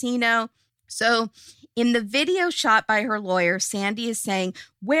casino. So in the video shot by her lawyer, Sandy is saying,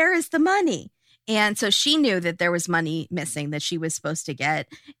 where is the money? And so she knew that there was money missing that she was supposed to get.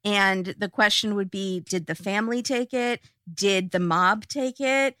 And the question would be, did the family take it? Did the mob take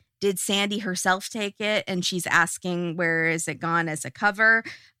it? Did Sandy herself take it? And she's asking, where is it gone as a cover?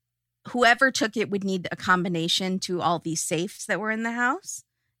 Whoever took it would need a combination to all these safes that were in the house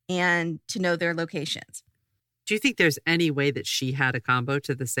and to know their locations. Do you think there's any way that she had a combo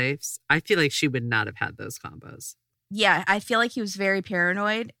to the safes? I feel like she would not have had those combos. Yeah, I feel like he was very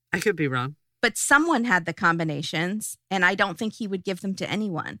paranoid. I could be wrong. But someone had the combinations, and I don't think he would give them to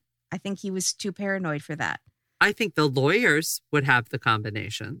anyone. I think he was too paranoid for that. I think the lawyers would have the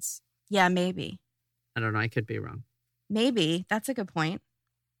combinations. Yeah, maybe. I don't know. I could be wrong. Maybe. That's a good point.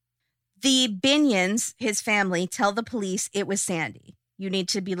 The Binions, his family, tell the police it was Sandy. You need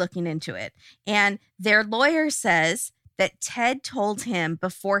to be looking into it. And their lawyer says that Ted told him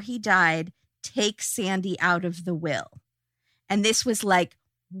before he died, take Sandy out of the will. And this was like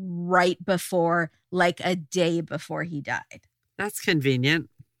right before, like a day before he died. That's convenient.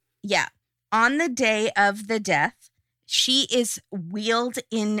 Yeah. On the day of the death, she is wheeled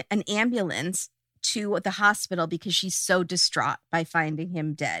in an ambulance to the hospital because she's so distraught by finding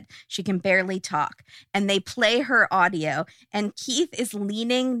him dead. She can barely talk. And they play her audio. And Keith is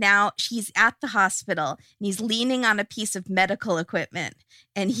leaning now. She's at the hospital and he's leaning on a piece of medical equipment.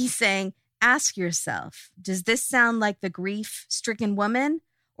 And he's saying, ask yourself, does this sound like the grief-stricken woman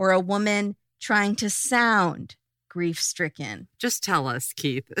or a woman trying to sound grief-stricken? Just tell us,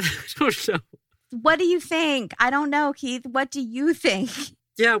 Keith. I don't know. What do you think? I don't know, Keith. What do you think?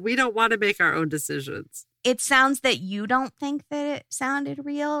 Yeah, we don't want to make our own decisions. It sounds that you don't think that it sounded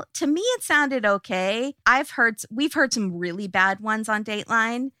real. To me, it sounded okay. We've heard some really bad ones on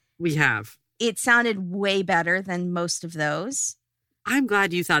Dateline. We have. It sounded way better than most of those. I'm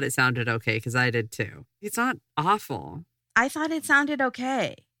glad you thought it sounded okay because I did too. It's not awful. I thought it sounded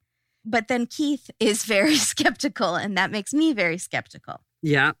okay. But then Keith is very skeptical, and that makes me very skeptical.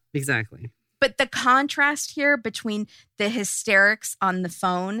 Yeah, exactly. But the contrast here between the hysterics on the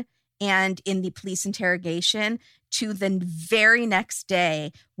phone and in the police interrogation to the very next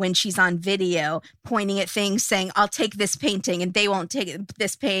day when she's on video pointing at things saying, I'll take this painting and they won't take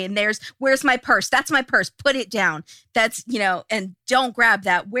this painting. Where's my purse? That's my purse. Put it down. That's, and don't grab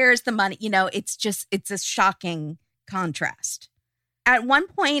that. Where's the money? It's a shocking contrast. At one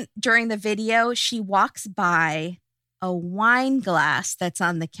point during the video, she walks by a wine glass that's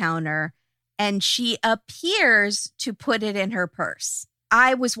on the counter and she appears to put it in her purse.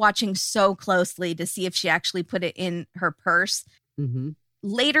 I was watching so closely to see if she actually put it in her purse. Mm-hmm.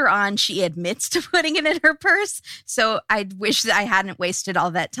 Later on, she admits to putting it in her purse. So I wish that I hadn't wasted all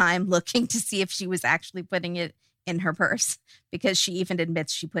that time looking to see if she was actually putting it in her purse, because she even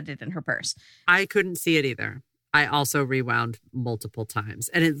admits she put it in her purse. I couldn't see it either. I also rewound multiple times,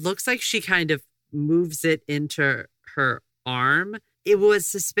 and it looks like she kind of moves it into her arm. It was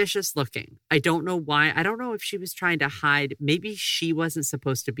suspicious looking. I don't know why. I don't know if she was trying to hide. Maybe she wasn't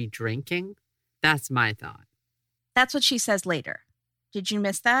supposed to be drinking. That's my thought. That's what she says later. Did you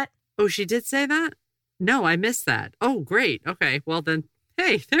miss that? Oh, she did say that? No, I missed that. Oh, great. Okay. Well, then,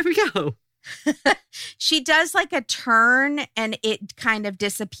 hey, there we go. She does like a turn and it kind of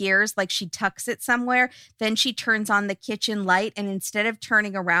disappears, like she tucks it somewhere. Then she turns on the kitchen light, and instead of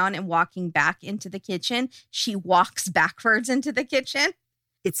turning around and walking back into the kitchen, she walks backwards into the kitchen.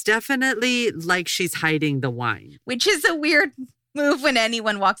 It's definitely like she's hiding the wine, which is a weird move when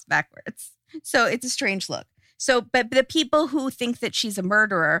anyone walks backwards. So it's a strange look. But the people who think that she's a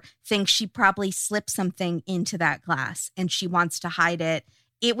murderer think she probably slipped something into that glass and she wants to hide it.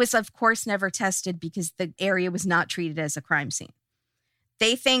 It was, of course, never tested because the area was not treated as a crime scene.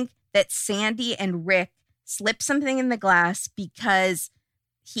 They think that Sandy and Rick slipped something in the glass because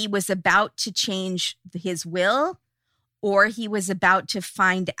he was about to change his will, or he was about to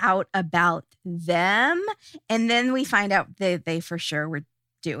find out about them. And then we find out that they for sure were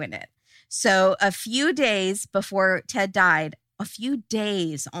doing it. So a few days before Ted died, a few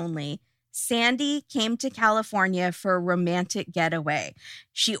days only, Sandy came to California for a romantic getaway.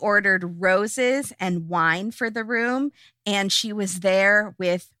 She ordered roses and wine for the room, and she was there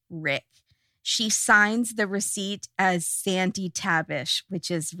with Rick. She signs the receipt as Sandy Tabish,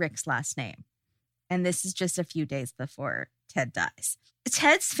 which is Rick's last name. And this is just a few days before Ted dies.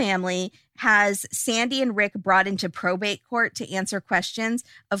 Ted's family has Sandy and Rick brought into probate court to answer questions.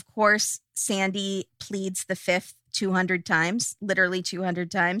 Of course, Sandy pleads the fifth 200 times, literally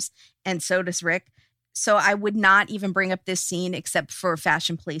 200 times, and so does Rick. So I would not even bring up this scene except for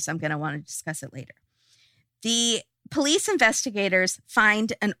Fashion Police. I'm going to want to discuss it later. The police investigators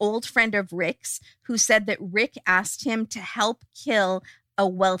find an old friend of Rick's who said that Rick asked him to help kill a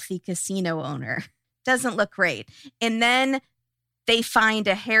wealthy casino owner. Doesn't look great. And then they find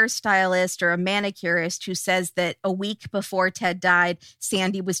a hairstylist or a manicurist who says that a week before Ted died,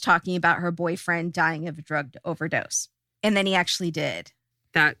 Sandy was talking about her boyfriend dying of a drug overdose. And then he actually did.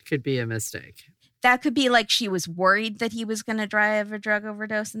 That could be a mistake. That could be like she was worried that he was going to die of a drug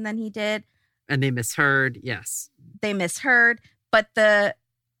overdose, and then he did. And they misheard. Yes. They misheard. But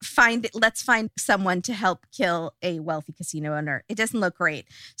let's find someone to help kill a wealthy casino owner. It doesn't look great.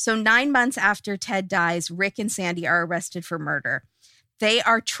 So 9 months after Ted dies, Rick and Sandy are arrested for murder. They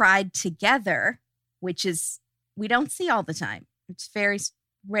are tried together, which is, we don't see all the time. It's very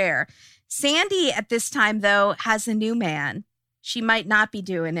rare. Sandy at this time, though, has a new man. She might not be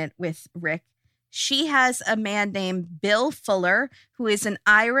doing it with Rick. She has a man named Bill Fuller, who is an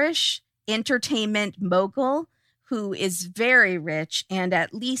Irish entertainment mogul who is very rich and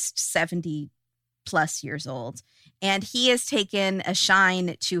at least 70 plus years old. And he has taken a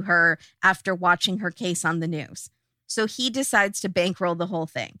shine to her after watching her case on the news. So he decides to bankroll the whole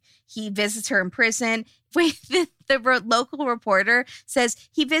thing. He visits her in prison. The local reporter says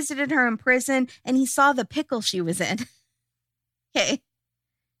he visited her in prison and he saw the pickle she was in. Okay.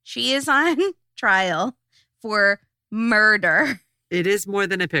 She is on trial for murder. It is more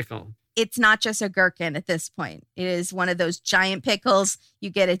than a pickle. It's not just a gherkin at this point. It is one of those giant pickles you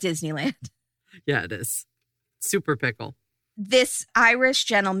get at Disneyland. Yeah, it is. Super pickle. This Irish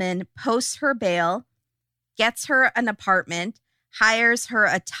gentleman posts her bail, gets her an apartment, hires her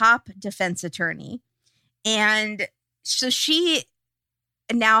a top defense attorney. And so she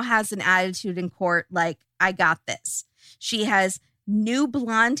now has an attitude in court like, I got this. She has new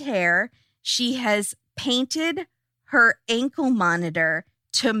blonde hair. She has painted her ankle monitor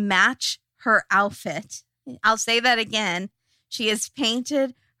to match her outfit. I'll say that again. She has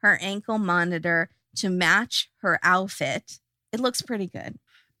painted her ankle monitor to match her outfit. It looks pretty good.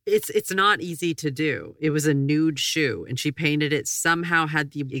 It's not easy to do. It was a nude shoe and she painted it, somehow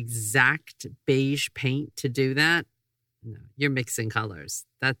had the exact beige paint to do that. No, you're mixing colors.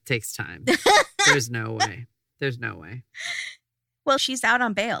 That takes time. There's no way. There's no way. Well, she's out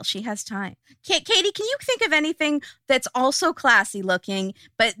on bail. She has time. Katie, can you think of anything that's also classy looking,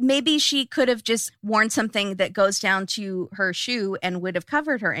 but maybe she could have just worn something that goes down to her shoe and would have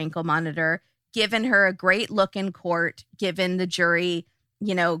covered her ankle monitor, given her a great look in court, given the jury,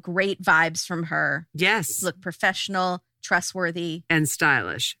 great vibes from her. Yes. Look professional, trustworthy. And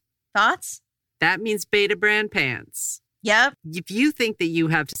stylish. Thoughts? That means Beta brand pants. Yep. If you think that you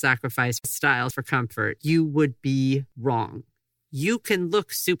have to sacrifice style for comfort, you would be wrong. You can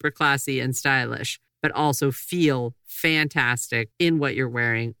look super classy and stylish, but also feel fantastic in what you're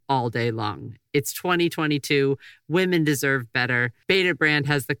wearing all day long. It's 2022. Women deserve better. Beta brand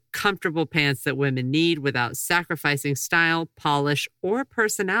has the comfortable pants that women need without sacrificing style, polish, or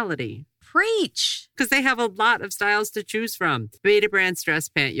personality. Preach. Because they have a lot of styles to choose from. Beta brand stress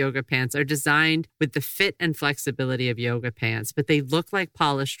pant yoga pants are designed with the fit and flexibility of yoga pants, but they look like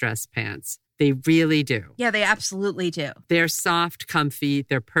polished dress pants. They really do. Yeah, they absolutely do. They're soft, comfy,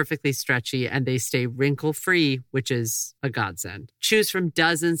 they're perfectly stretchy, and they stay wrinkle-free, which is a godsend. Choose from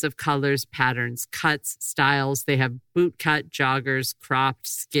dozens of colors, patterns, cuts, styles. They have boot cut, joggers, cropped,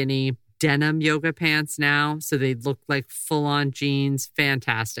 skinny, denim yoga pants now, so they look like full-on jeans.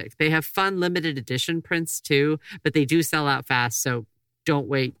 Fantastic. They have fun limited edition prints too, but they do sell out fast, so don't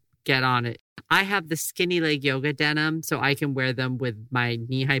wait. Get on it. I have the skinny leg yoga denim, so I can wear them with my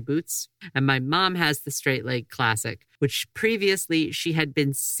knee-high boots. And my mom has the straight leg classic, which previously she had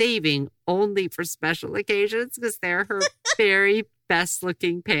been saving only for special occasions because they're her very best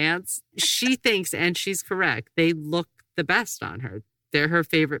looking pants. She thinks, and she's correct, they look the best on her. They're her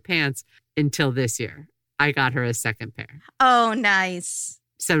favorite pants until this year. I got her a second pair. Oh, nice.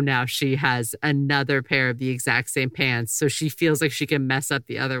 So now she has another pair of the exact same pants. So she feels like she can mess up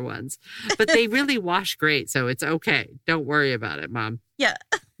the other ones. But they really wash great. So it's okay. Don't worry about it, Mom. Yeah.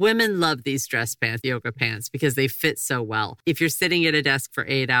 Women love these dress pants, yoga pants, because they fit so well. If you're sitting at a desk for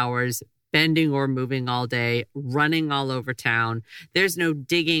 8 hours, bending or moving all day, running all over town, there's no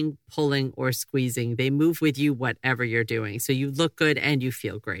digging, pulling, or squeezing. They move with you whatever you're doing. So you look good and you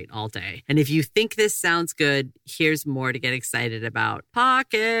feel great all day. And if you think this sounds good, here's more to get excited about.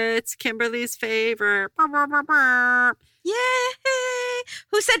 Pockets, Kimberly's favorite. Yay!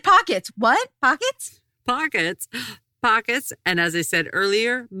 Who said pockets? What? Pockets? Pockets. Pockets. And as I said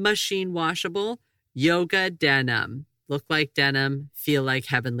earlier, machine washable yoga denim. Look like denim, feel like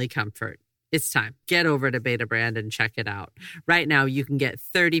heavenly comfort. It's time. Get over to Beta Brand and check it out. Right now, you can get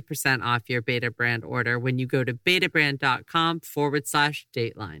 30% off your Beta Brand order when you go to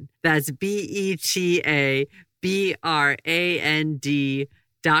betabrand.com/Dateline. That's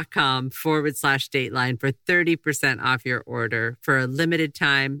betabrand.com/Dateline for 30% off your order. For a limited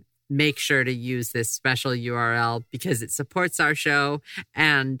time, make sure to use this special URL because it supports our show.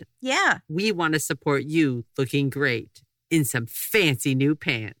 And we want to support you looking great in some fancy new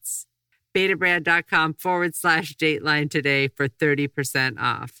pants. betabrand.com/Dateline today for 30%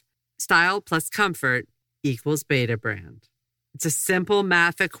 off. Style plus comfort equals Beta Brand. It's a simple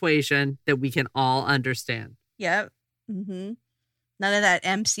math equation that we can all understand. Yep. Mm-hmm. None of that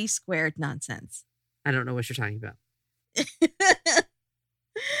MC squared nonsense. I don't know what you're talking about.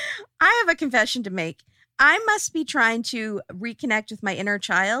 I have a confession to make. I must be trying to reconnect with my inner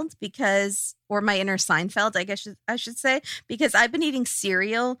child or my inner Seinfeld, I guess I should say, because I've been eating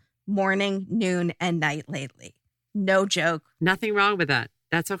cereal morning, noon, and night lately. No joke. Nothing wrong with that.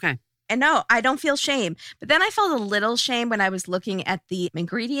 That's okay. And no, I don't feel shame. But then I felt a little shame when I was looking at the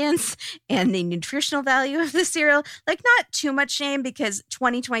ingredients and the nutritional value of the cereal. Like, not too much shame because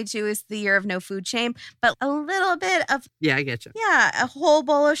 2022 is the year of no food shame, but a little bit of... Yeah, I get you. Yeah, a whole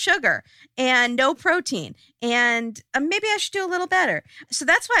bowl of sugar and no protein. And maybe I should do a little better. So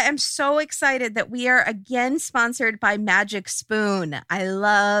that's why I'm so excited that we are again sponsored by Magic Spoon. I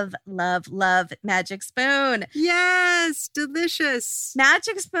love, love, love Magic Spoon. Yes, delicious.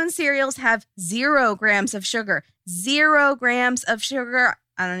 Magic Spoon cereals have 0 grams of sugar. 0 grams of sugar.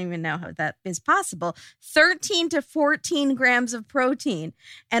 I don't even know how that is possible. 13 to 14 grams of protein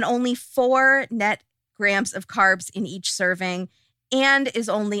and only 4 net grams of carbs in each serving, and is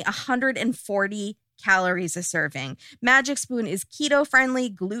only 140 calories a serving. Magic Spoon is keto-friendly,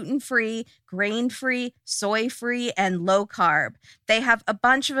 gluten-free, grain-free, soy-free, and low-carb. They have a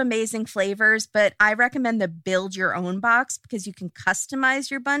bunch of amazing flavors, but I recommend the Build Your Own box because you can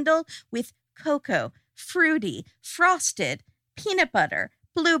customize your bundle with cocoa, fruity, frosted, peanut butter,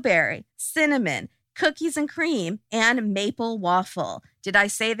 blueberry, cinnamon, cookies and cream, and maple waffle. Did I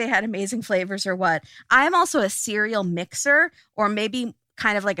say they had amazing flavors or what? I'm also a cereal mixer, or maybe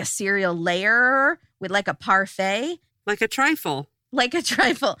kind of like a cereal layer with like a parfait. Like a trifle. Like a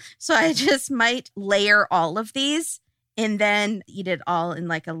trifle. So I just might layer all of these and then eat it all in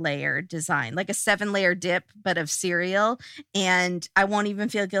like a layered design, like a 7-layer dip, but of cereal. And I won't even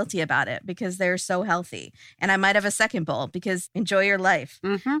feel guilty about it because they're so healthy. And I might have a second bowl because enjoy your life.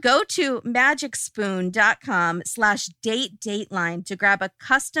 Mm-hmm. Go to magicspoon.com/date-dateline to grab a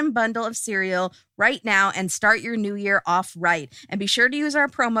custom bundle of cereal right now and start your new year off right. And be sure to use our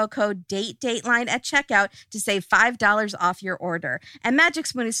promo code DATE-DATELINE at checkout to save $5 off your order. And Magic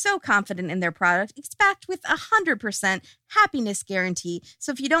Spoon is so confident in their product, it's backed with 100% happiness guarantee.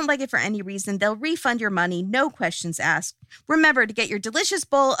 So if you don't like it for any reason, they'll refund your money, no questions asked. Remember to get your delicious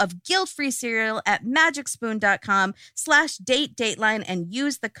bowl of guilt-free cereal at magicspoon.com/date-dateline and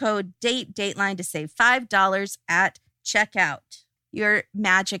use the code DATE-DATELINE to save $5 at checkout. Your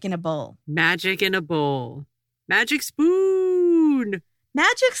magic in a bowl. Magic in a bowl. Magic spoon.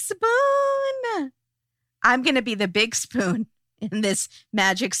 Magic spoon. I'm going to be the big spoon in this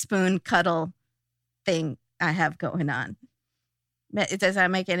magic spoon cuddle thing I have going on. Does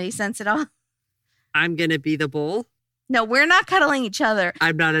that make any sense at all? I'm going to be the bowl? No, we're not cuddling each other.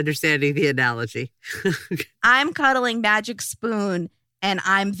 I'm not understanding the analogy. I'm cuddling Magic Spoon and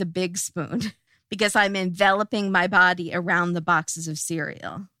I'm the big spoon because I'm enveloping my body around the boxes of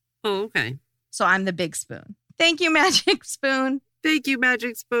cereal. Oh, okay. So I'm the big spoon. Thank you, Magic Spoon. Thank you,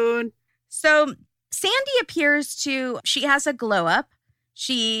 Magic Spoon. So Sandy she has a glow up.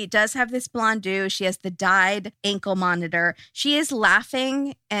 She does have this blonde. She has the dyed ankle monitor. She is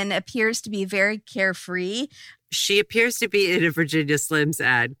laughing and appears to be very carefree. She appears to be in a Virginia Slims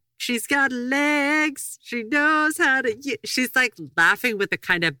ad. She's got legs. She knows how to. She's like laughing with a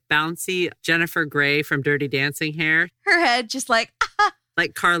kind of bouncy Jennifer Grey from Dirty Dancing hair. Her head just like,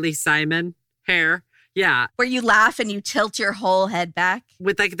 like Carly Simon hair. Yeah. Where you laugh and you tilt your whole head back.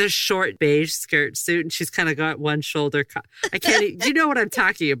 With like this short beige skirt suit. And she's kind of got one shoulder. I can't. You know what I'm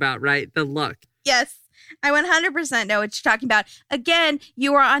talking about, right? The look. Yes. I 100% know what you're talking about. Again,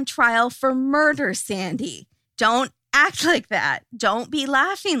 you are on trial for murder, Sandy. Don't act like that. Don't be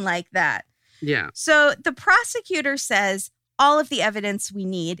laughing like that. Yeah. So the prosecutor says all of the evidence we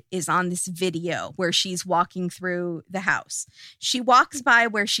need is on this video where she's walking through the house. She walks by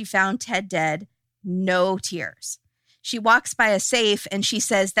where she found Ted dead. No tears. She walks by a safe and she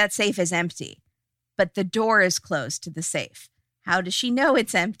says that safe is empty, but the door is closed to the safe. How does she know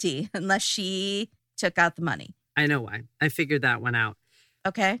it's empty unless she took out the money? I know why. I figured that one out.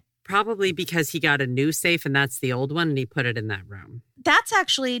 Okay. Probably because he got a new safe and that's the old one and he put it in that room. That's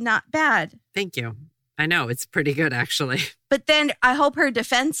actually not bad. Thank you. I know. It's pretty good, actually. But then I hope her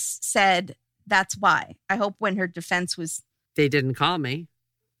defense said that's why. I hope when her defense was... They didn't call me.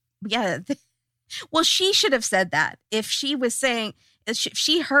 Yeah. Well, she should have said that. If she was saying... If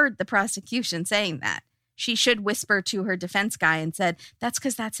she heard the prosecution saying that, she should whisper to her defense guy and said, that's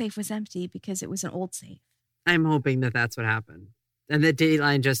because that safe was empty because it was an old safe. I'm hoping that that's what happened. And the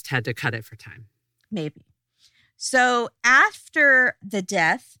Dateline just had to cut it for time. Maybe. So after the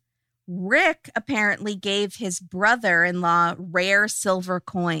death, Rick apparently gave his brother-in-law rare silver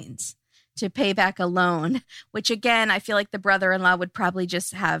coins to pay back a loan, which again, I feel like the brother-in-law would probably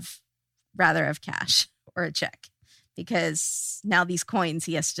just rather have cash or a check because now these coins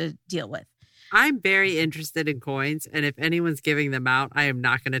he has to deal with. I'm very interested in coins. And if anyone's giving them out, I am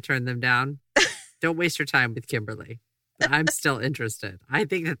not going to turn them down. Don't waste your time with Kimberly. But I'm still interested. I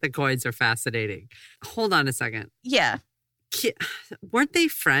think that the coins are fascinating. Hold on a second. Yeah. Weren't they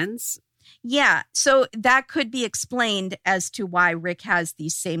friends? Yeah. So that could be explained as to why Rick has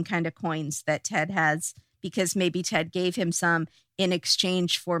these same kind of coins that Ted has, because maybe Ted gave him some in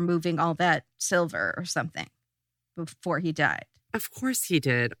exchange for moving all that silver or something before he died. Of course he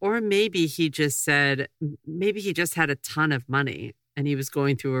did. Or maybe he just had a ton of money. And he was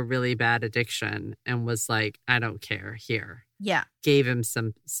going through a really bad addiction and was like, I don't care here. Yeah. Gave him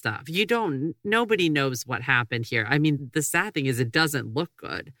some stuff. Nobody knows what happened here. I mean, the sad thing is it doesn't look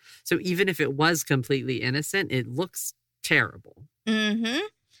good. So even if it was completely innocent, it looks terrible. Mm-hmm.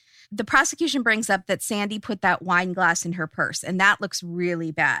 The prosecution brings up that Sandy put that wine glass in her purse, and that looks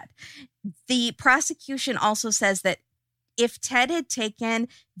really bad. The prosecution also says that if Ted had taken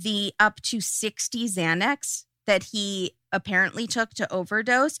the up to 60 Xanax that he apparently took to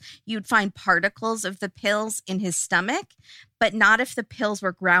overdose, you'd find particles of the pills in his stomach, but not if the pills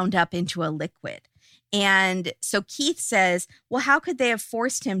were ground up into a liquid. And so Keith says, well, how could they have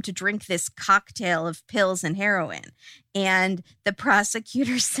forced him to drink this cocktail of pills and heroin? And the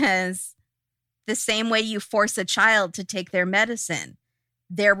prosecutor says, the same way you force a child to take their medicine.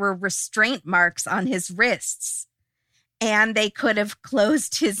 There were restraint marks on his wrists, and they could have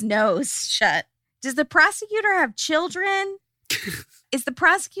closed his nose shut. Does the prosecutor have children? Is the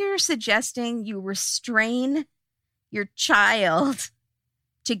prosecutor suggesting you restrain your child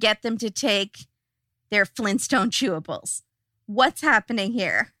to get them to take their Flintstone chewables? What's happening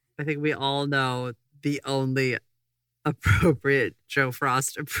here? I think we all know the only appropriate Joe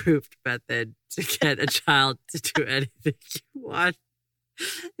Frost approved method to get a child to do anything you want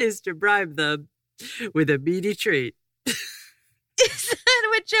is to bribe them with a meaty treat. Is that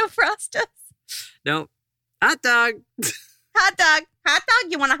what Joe Frost does? Nope. Hot dog. Hot dog. Hot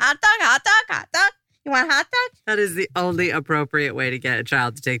dog. You want a hot dog? Hot dog. Hot dog. You want a hot dog? That is the only appropriate way to get a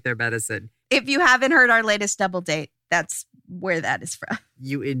child to take their medicine. If you haven't heard our latest double date, that's where that is from.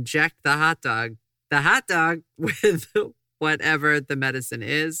 You inject the hot dog with whatever the medicine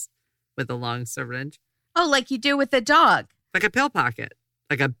is with a long syringe. Oh, like you do with a dog. Like a pill pocket.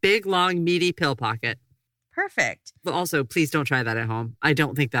 Like a big, long, meaty pill pocket. Perfect. But also, please don't try that at home. I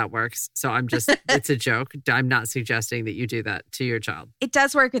don't think that works. So it's a joke. I'm not suggesting that you do that to your child. It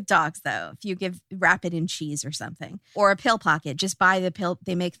does work with dogs, though. If you wrap it in cheese or something. Or a pill pocket. Just buy the pill.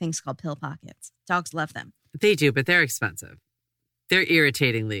 They make things called pill pockets. Dogs love them. They do, but they're expensive. They're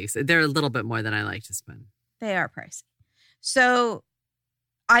irritatingly expensive. They're a little bit more than I like to spend. They are pricey. So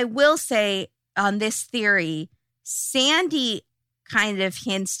I will say on this theory, Sandy kind of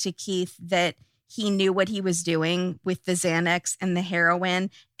hints to Keith that he knew what he was doing with the Xanax and the heroin,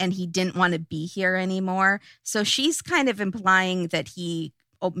 and he didn't want to be here anymore. So she's kind of implying that he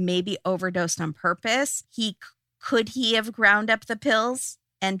maybe overdosed on purpose. Could he have ground up the pills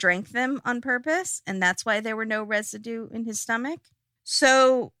and drank them on purpose? And that's why there were no residue in his stomach.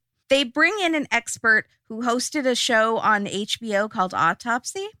 So they bring in an expert who hosted a show on HBO called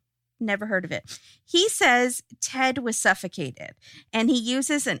Autopsy. Never heard of it. He says Ted was suffocated, and he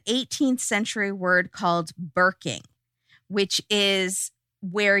uses an 18th century word called burking, which is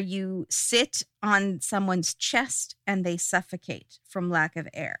where you sit on someone's chest and they suffocate from lack of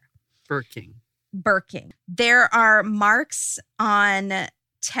air. Burking. There are marks on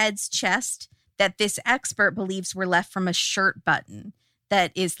Ted's chest that this expert believes were left from a shirt button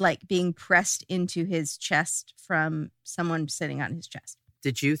that is like being pressed into his chest from someone sitting on his chest.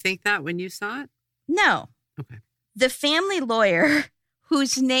 Did you think that when you saw it? No. Okay. The family lawyer,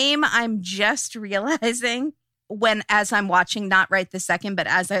 whose name I'm just realizing as I'm watching, not right this second, but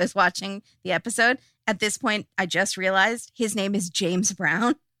as I was watching the episode, at this point, I just realized his name is James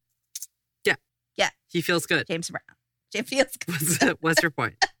Brown. Yeah. Yeah. He feels good. James Brown. It feels good. What's your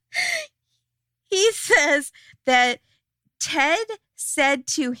point? He says that Ted said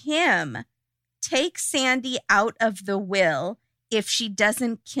to him, take Sandy out of the will if she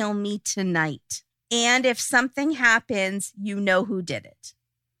doesn't kill me tonight. And if something happens, you know who did it.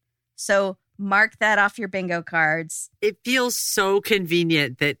 So mark that off your bingo cards. It feels so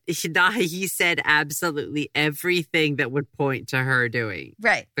convenient that he said absolutely everything that would point to her doing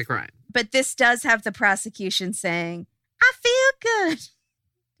the crime. But this does have the prosecution saying, I feel good.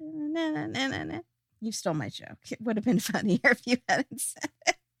 You stole my joke. It would have been funnier if you hadn't said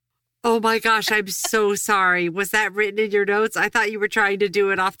it. Oh my gosh, I'm so sorry. Was that written in your notes? I thought you were trying to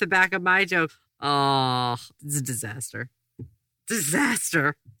do it off the back of my joke. Oh, it's a disaster.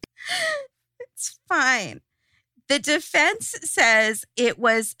 Disaster. It's fine. The defense says it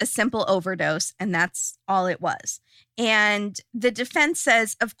was a simple overdose, and that's all it was. And the defense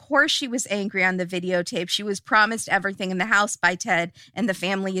says, of course, she was angry on the videotape. She was promised everything in the house by Ted, and the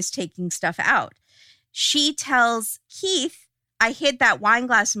family is taking stuff out. She tells Keith, I hid that wine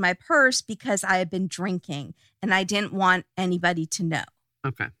glass in my purse because I had been drinking and I didn't want anybody to know.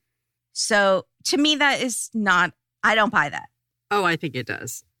 Okay. So to me, that is not, I don't buy that. Oh, I think it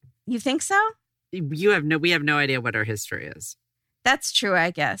does. You think so? We have no idea what her history is. That's true,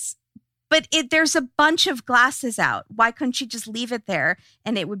 I guess. But there's a bunch of glasses out. Why couldn't she just leave it there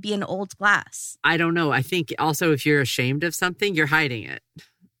and it would be an old glass? I don't know. I think also if you're ashamed of something, you're hiding it.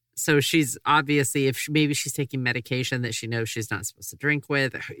 So she's obviously, maybe she's taking medication that she knows she's not supposed to drink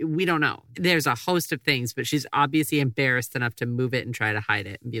with. We don't know. There's a host of things, but she's obviously embarrassed enough to move it and try to hide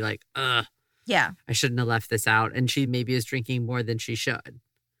it and be like, ugh. Yeah. I shouldn't have left this out. And she maybe is drinking more than she should.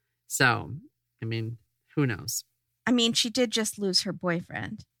 So, I mean, who knows? I mean, she did just lose her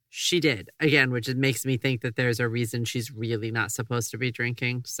boyfriend. She did. Again, which makes me think that there's a reason she's really not supposed to be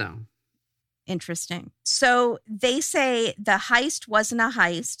drinking. So interesting. So they say the heist wasn't a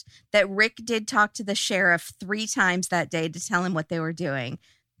heist, that Rick did talk to the sheriff 3 times that day to tell him what they were doing.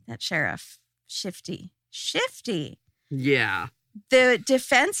 That sheriff, shifty. Yeah. The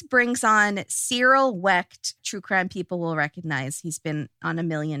defense brings on Cyril Wecht. True crime people will recognize. He's been on a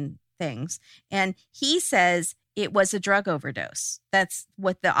million things. And he says it was a drug overdose. That's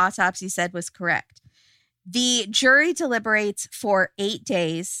what the autopsy said was correct. The jury deliberates for 8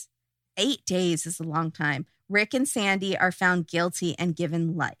 days. 8 days is a long time. Rick and Sandy are found guilty and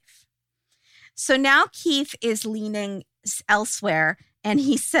given life. So now Keith is leaning elsewhere, and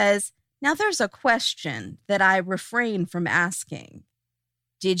he says, now there's a question that I refrain from asking.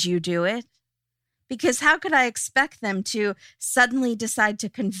 Did you do it? Because how could I expect them to suddenly decide to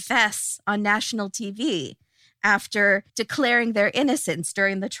confess on national TV after declaring their innocence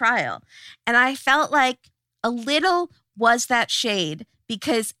during the trial? And I felt like a little was that shade,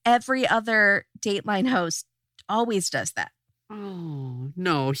 because every other Dateline host always does that. Oh,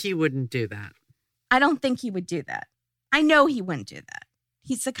 no, he wouldn't do that. I don't think he would do that. I know he wouldn't do that.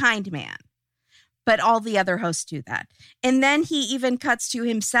 He's a kind man. But all the other hosts do that. And then he even cuts to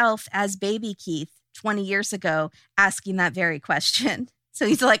himself as baby Keith 20 years ago asking that very question. So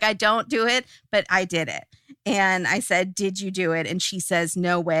he's like, I don't do it, but I did it. And I said, did you do it? And she says,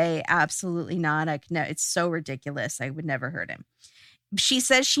 no way, absolutely not. No, it's so ridiculous. I would never hurt him. She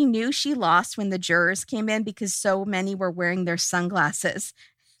says she knew she lost when the jurors came in because so many were wearing their sunglasses.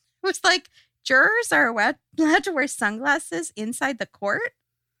 It was like, jurors are allowed to wear sunglasses inside the court?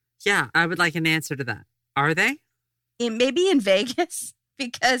 Yeah, I would like an answer to that. Are they? Maybe in Vegas,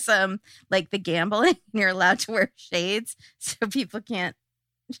 because like the gambling, you're allowed to wear shades so people can't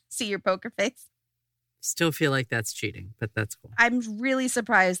see your poker face. Still feel like that's cheating, but that's cool. I'm really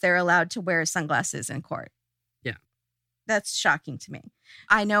surprised they're allowed to wear sunglasses in court. Yeah. That's shocking to me.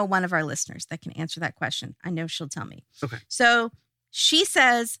 I know one of our listeners that can answer that question. I know she'll tell me. Okay. So she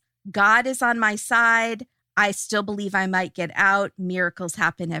says, God is on my side. I still believe I might get out. Miracles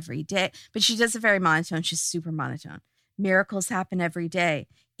happen every day. But she does it very monotone. She's super monotone. Miracles happen every day.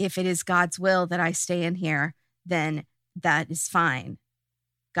 If it is God's will that I stay in here, then that is fine.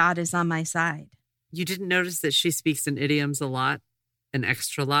 God is on my side. You didn't notice that she speaks in idioms a lot? An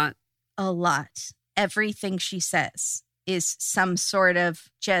extra lot? A lot. Everything she says is some sort of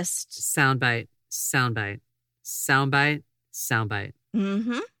just... Soundbite, soundbite, soundbite, soundbite.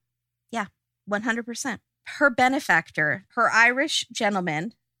 Mm-hmm. Yeah, 100%. Her benefactor, her Irish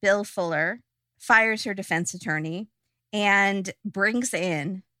gentleman, Bill Fuller, fires her defense attorney and brings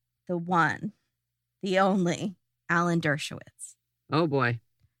in the one, the only, Alan Dershowitz. Oh, boy.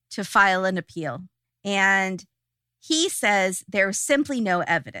 To file an appeal. And he says there's simply no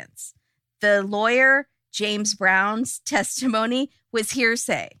evidence. The lawyer, James Brown's testimony was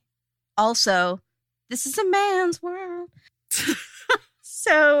hearsay. Also, this is a man's world.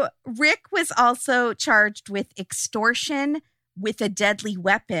 So Rick was also charged with extortion with a deadly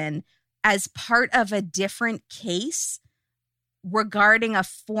weapon as part of a different case regarding a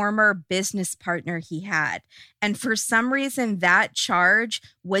former business partner he had. And for some reason, that charge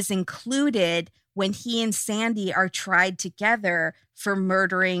was included when he and Sandy are tried together for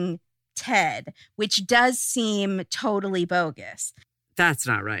murdering Ted, which does seem totally bogus. That's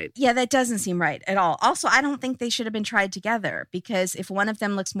not right. Yeah, that doesn't seem right at all. Also, I don't think they should have been tried together, because if one of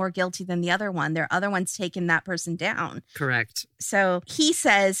them looks more guilty than the other one, their other one's taken that person down. Correct. So he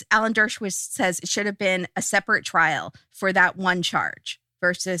says, Alan Dershowitz says it should have been a separate trial for that one charge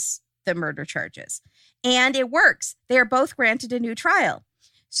versus the murder charges. And it works. They are both granted a new trial.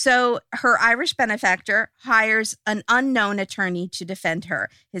 So her Irish benefactor hires an unknown attorney to defend her.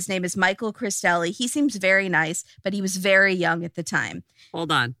 His name is Michael Cristelli. He seems very nice, but he was very young at the time. Hold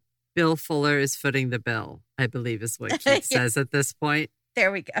on. Bill Fuller is footing the bill, I believe is what Keith says at this point.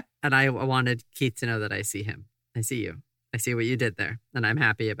 There we go. And I wanted Keith to know that I see him. I see you. I see what you did there, and I'm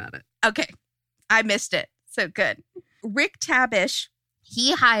happy about it. Okay. I missed it. So good. Rick Tabish,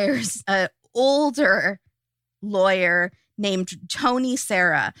 he hires an older lawyer named Tony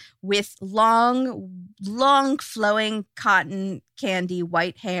Serra with long flowing cotton candy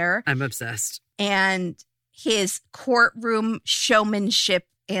white hair. I'm obsessed. And his courtroom showmanship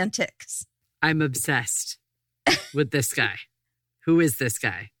antics. I'm obsessed with this guy. Who is this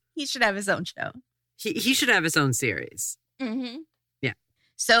guy? He should have his own show. He should have his own series. Mm-hmm. Yeah.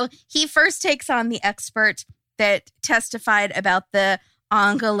 So he first takes on the expert that testified about the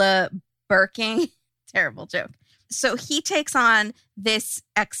Angela Birking. Terrible joke. So he takes on this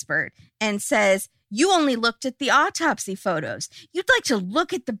expert and says, you only looked at the autopsy photos. You'd like to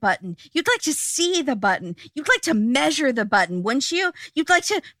look at the button. You'd like to see the button. You'd like to measure the button, wouldn't you? You'd like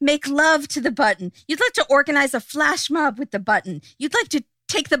to make love to the button. You'd like to organize a flash mob with the button. You'd like to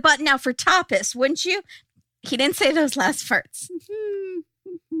take the button out for tapas, wouldn't you? He didn't say those last parts.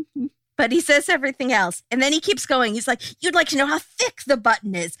 But he says everything else. And then he keeps going. He's like, you'd like to know how thick the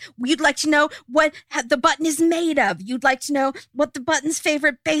button is. You'd like to know what the button is made of. You'd like to know what the button's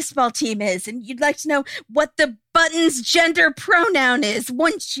favorite baseball team is. And you'd like to know what the button's gender pronoun is,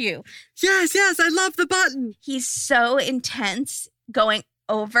 wouldn't you? Yes, I love the button. He's so intense, going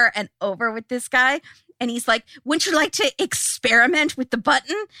over and over with this guy. And he's like, wouldn't you like to experiment with the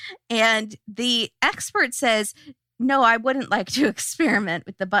button? And the expert says, no, I wouldn't like to experiment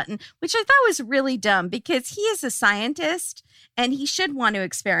with the button, which I thought was really dumb because he is a scientist and he should want to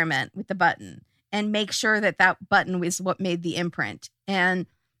experiment with the button and make sure that that button was what made the imprint. And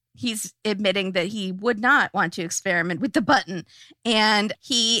he's admitting that he would not want to experiment with the button. And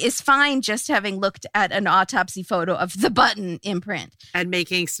he is fine just having looked at an autopsy photo of the button imprint. And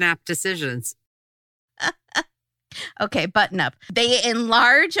making snap decisions. Okay, button up. They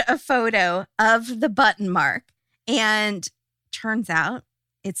enlarge a photo of the button mark. And turns out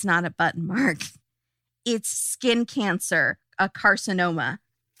it's not a button mark. It's skin cancer, a carcinoma.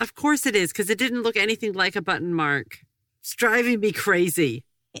 Of course it is, because it didn't look anything like a button mark. It's driving me crazy.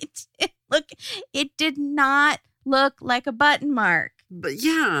 It did not look like a button mark. But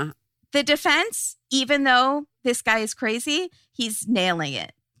yeah. The defense, even though this guy is crazy, he's nailing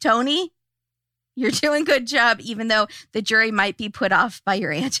it. Tony, you're doing a good job, even though the jury might be put off by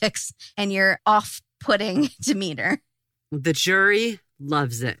your antics and your off-putting demeanor. The jury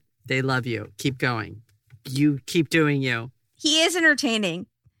loves it. They love you. Keep going. You keep doing you. He is entertaining.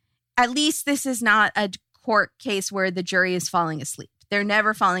 At least this is not a court case where the jury is falling asleep. They're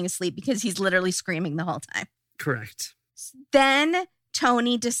never falling asleep because he's literally screaming the whole time. Correct. Then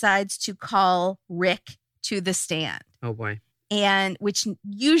Tony decides to call Rick to the stand. Oh, boy. And which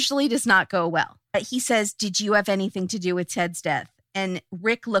usually does not go well. But he says, did you have anything to do with Ted's death? And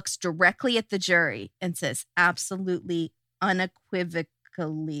Rick looks directly at the jury and says, absolutely,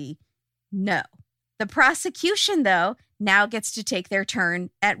 unequivocally, no. The prosecution, though, now gets to take their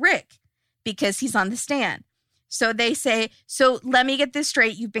turn at Rick because he's on the stand. So they say, so let me get this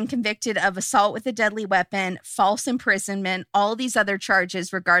straight. You've been convicted of assault with a deadly weapon, false imprisonment, all these other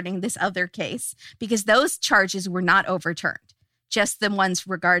charges regarding this other case, because those charges were not overturned, just the ones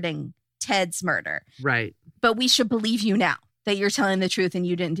regarding Ted's murder. Right. But we should believe you now that you're telling the truth and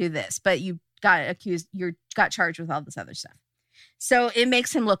you didn't do this, but you got accused, you got charged with all this other stuff. So it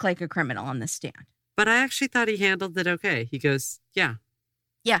makes him look like a criminal on the stand. But I actually thought he handled it okay. He goes, yeah.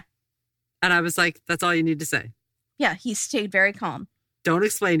 Yeah. And I was like, that's all you need to say. Yeah, he stayed very calm. Don't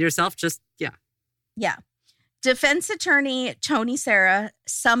explain yourself, just, yeah. Yeah. Defense attorney Tony Serra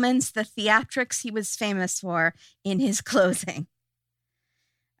summons the theatrics he was famous for in his closing.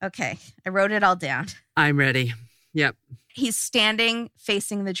 Okay, I wrote it all down. I'm ready. Yep. He's standing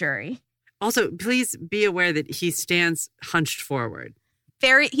facing the jury. Also, please be aware that he stands hunched forward.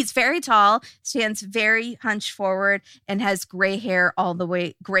 He's very tall, stands very hunched forward, and has gray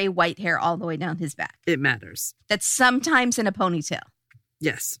white hair all the way down his back. It matters. That's sometimes in a ponytail.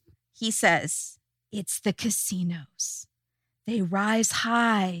 Yes. He says, it's the casinos. They rise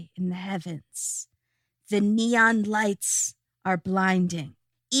high in the heavens. The neon lights are blinding.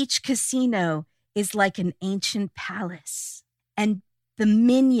 Each casino is like an ancient palace. And the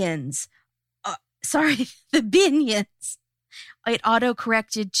binions. It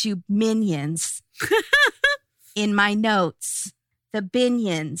auto-corrected to minions in my notes. The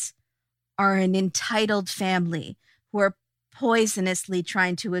Binions are an entitled family who are poisonously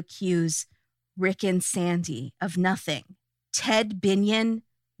trying to accuse Rick and Sandy of nothing. Ted Binion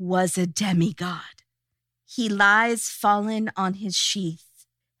was a demigod. He lies fallen on his sheath.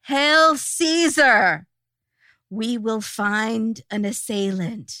 Hail Caesar! We will find an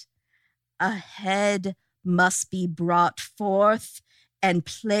assailant. A head must be brought forth and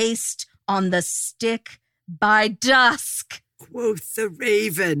placed on the stick by dusk. Quoth the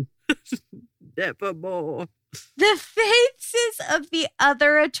raven, nevermore. The faces of the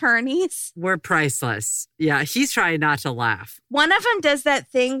other attorneys were priceless. Yeah, he's trying not to laugh. One of them does that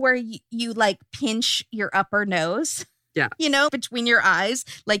thing where you like pinch your upper nose. Yeah. You know, between your eyes,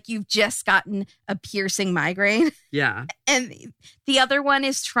 like you've just gotten a piercing migraine. Yeah. And the other one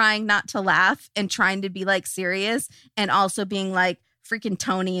is trying not to laugh and trying to be like serious and also being like, freaking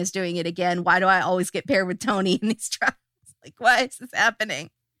Tony is doing it again. Why do I always get paired with Tony in these trials? Like, why is this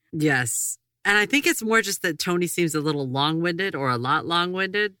happening? Yes. And I think it's more just that Tony seems a little long-winded or a lot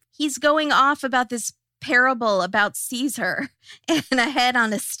long-winded. He's going off about this parable about Caesar and a head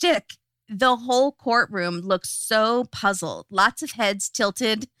on a stick. The whole courtroom looks so puzzled. Lots of heads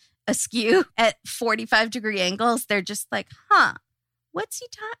tilted askew at 45-degree angles. They're just like, what's he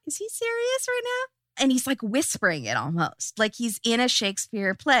talking? Is he serious right now? And he's like whispering it almost, like he's in a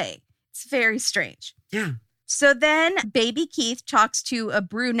Shakespeare play. It's very strange. Yeah. So then baby Keith talks to a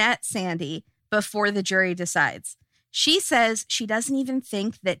brunette Sandy before the jury decides. She says she doesn't even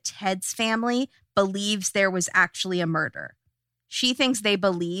think that Ted's family believes there was actually a murder. She thinks they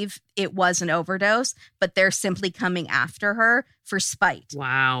believe it was an overdose, but they're simply coming after her for spite.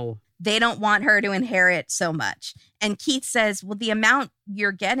 Wow. They don't want her to inherit so much. And Keith says, well, the amount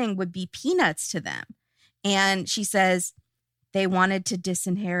you're getting would be peanuts to them. And she says, they wanted to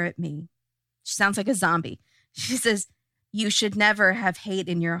disinherit me. She sounds like a zombie. She says, you should never have hate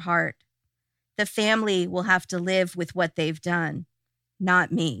in your heart. The family will have to live with what they've done,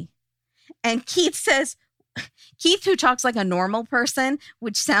 not me. And Keith says, Keith, who talks like a normal person,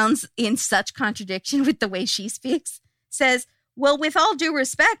 which sounds in such contradiction with the way she speaks, says, well, with all due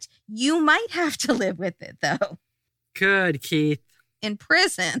respect, you might have to live with it, though. Good, Keith. In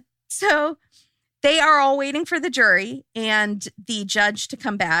prison. So they are all waiting for the jury and the judge to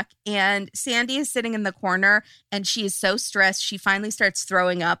come back. And Sandy is sitting in the corner and she is so stressed. She finally starts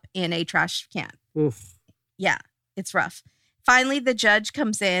throwing up in a trash can. Oof. Yeah, it's rough. Finally, the judge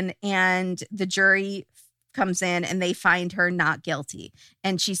comes in and the jury comes in and they find her not guilty.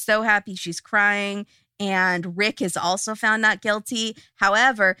 And she's so happy. She's crying. And Rick is also found not guilty.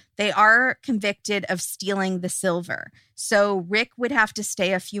 However, they are convicted of stealing the silver. So Rick would have to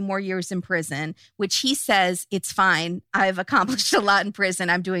stay a few more years in prison, which he says it's fine. I've accomplished a lot in prison.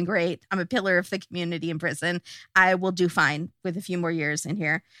 I'm doing great. I'm a pillar of the community in prison. I will do fine with a few more years in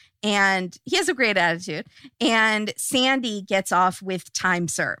here. And he has a great attitude. And Sandy gets off with time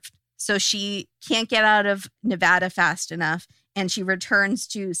served. So she can't get out of Nevada fast enough. And she returns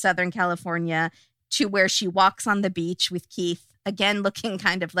to Southern California, to where she walks on the beach with Keith, again, looking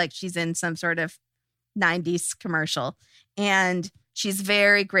kind of like she's in some sort of 90s commercial. And she's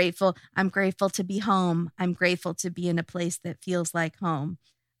very grateful. I'm grateful to be home. I'm grateful to be in a place that feels like home.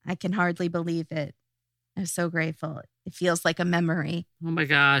 I can hardly believe it. I'm so grateful. It feels like a memory. Oh my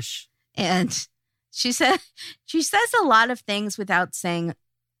gosh. And she says a lot of things without saying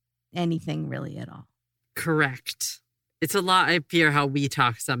anything really at all. Correct. It's a lot. I hear how we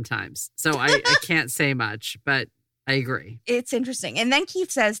talk sometimes. So I can't say much, but I agree. It's interesting. And then Keith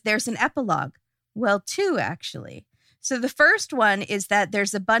says there's an epilogue. Well, two, actually. So the first one is that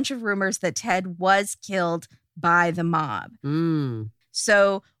there's a bunch of rumors that Ted was killed by the mob.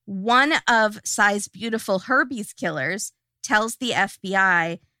 So one of Cy's Beautiful Herbie's killers tells the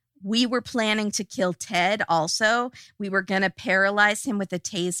FBI, we were planning to kill Ted also. We were going to paralyze him with a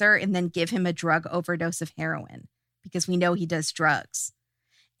taser and then give him a drug overdose of heroin, because we know he does drugs.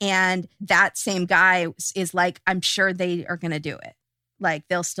 And that same guy is like, I'm sure they are going to do it. Like,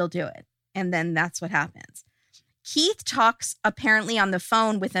 they'll still do it. And then that's what happens. Keith talks apparently on the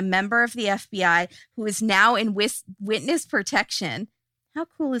phone with a member of the FBI who is now in witness protection. How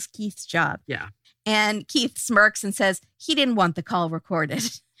cool is Keith's job? Yeah. And Keith smirks and says he didn't want the call recorded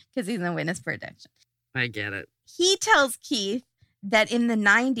because he's in witness protection. I get it. He tells Keith that in the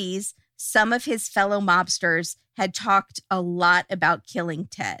 90s, some of his fellow mobsters had talked a lot about killing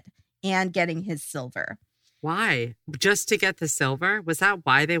Ted and getting his silver. Why? Just to get the silver? Was that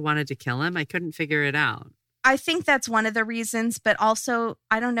why they wanted to kill him? I couldn't figure it out. I think that's one of the reasons, but also,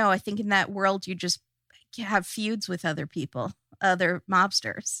 I don't know. I think in that world, you just have feuds with other people, other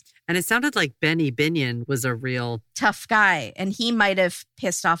mobsters. And it sounded like Benny Binion was a real tough guy, and he might have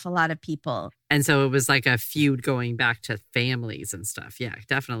pissed off a lot of people. And so it was like a feud going back to families and stuff. Yeah,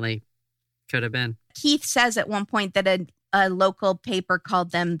 definitely could have been. Keith says at one point that a local paper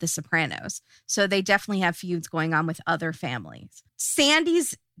called them the Sopranos. So they definitely have feuds going on with other families.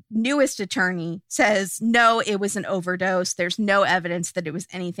 Sandy's newest attorney says, no, it was an overdose. There's no evidence that it was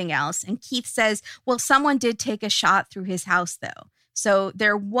anything else. And Keith says, well, someone did take a shot through his house, though. So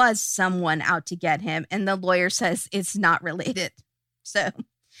there was someone out to get him. And the lawyer says it's not related. So,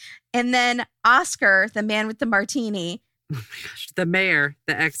 and then Oscar, the man with the martini. Oh my gosh. The mayor,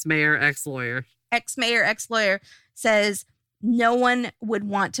 the ex-mayor, ex-lawyer. Ex-mayor, ex-lawyer says no one would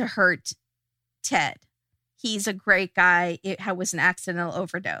want to hurt Ted. He's a great guy. It was an accidental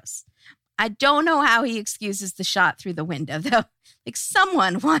overdose. I don't know how he excuses the shot through the window, though. Like,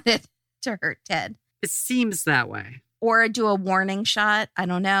 someone wanted to hurt Ted. It seems that way. Or do a warning shot. I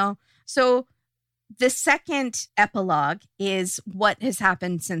don't know. So the second epilogue is what has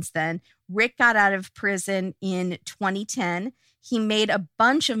happened since then. Rick got out of prison in 2010. He made a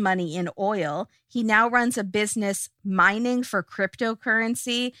bunch of money in oil. He now runs a business mining for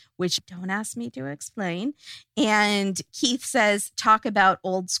cryptocurrency, which don't ask me to explain. And Keith says, talk about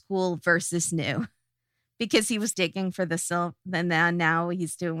old school versus new, because he was digging for the silver. And now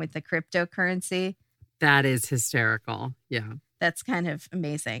he's doing with the cryptocurrency. That is hysterical. Yeah. That's kind of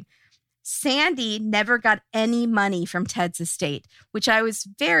amazing. Sandy never got any money from Ted's estate, which I was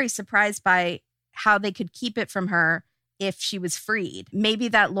very surprised by how they could keep it from her if she was freed. Maybe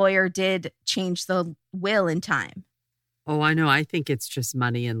that lawyer did change the will in time. Oh, I know. I think it's just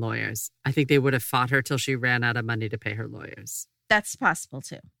money and lawyers. I think they would have fought her till she ran out of money to pay her lawyers. That's possible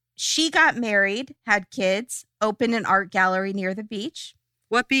too. She got married, had kids, opened an art gallery near the beach.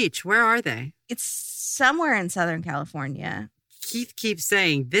 What beach? Where are they? It's somewhere in Southern California. Keith keeps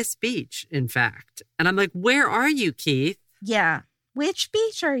saying this beach, in fact. And I'm like, where are you, Keith? Yeah. Which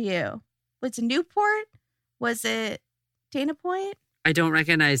beach are you? Was it Newport? Was it Dana Point? I don't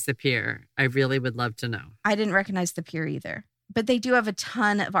recognize the pier. I really would love to know. I didn't recognize the pier either. But they do have a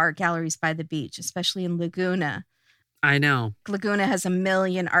ton of art galleries by the beach, especially in Laguna. I know. Laguna has 1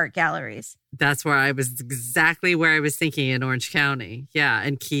 million art galleries. That's where I was exactly where I was thinking, in Orange County. Yeah.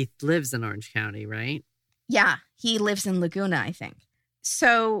 And Keith lives in Orange County, right? Yeah. He lives in Laguna, I think.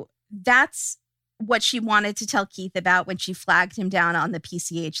 So that's what she wanted to tell Keith about when she flagged him down on the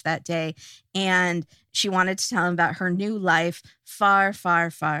PCH that day. And she wanted to tell him about her new life far, far,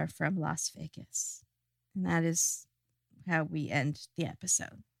 far from Las Vegas. And that is how we end the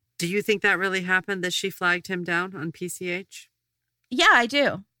episode. Do you think that really happened, that she flagged him down on PCH? Yeah, I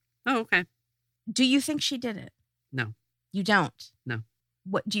do. Oh, okay. Do you think she did it? No. You don't? No.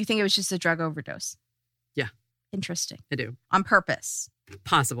 What do you think? It was just a drug overdose? Yeah. Interesting. I do. On purpose?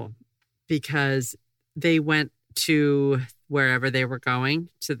 Possible. Because they went to wherever they were going,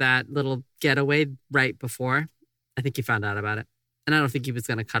 to that little getaway right before. I think he found out about it. And I don't think he was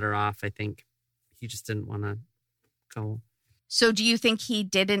going to cut her off. I think he just didn't want to go. So do you think he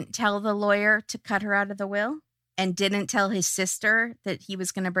didn't tell the lawyer to cut her out of the will and didn't tell his sister that he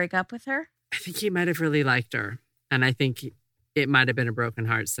was going to break up with her? I think he might have really liked her. And I think it might have been a broken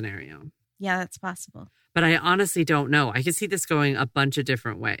heart scenario. Yeah, that's possible. But I honestly don't know. I can see this going a bunch of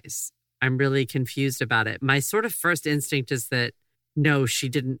different ways. I'm really confused about it. My sort of first instinct is that, no, she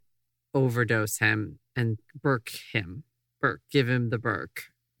didn't overdose him and give him the Burke.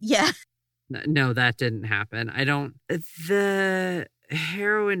 Yeah. No, that didn't happen. The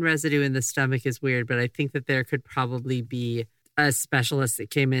heroin residue in the stomach is weird, but I think that there could probably be a specialist that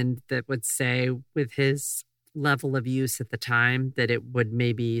came in that would say, with his level of use at the time, that it would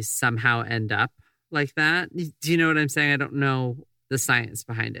maybe somehow end up like that. Do you know what I'm saying? I don't know the science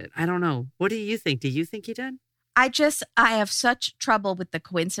behind it. I don't know. What do you think? Do you think he did? I have such trouble with the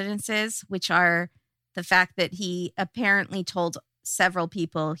coincidences, which are the fact that he apparently told several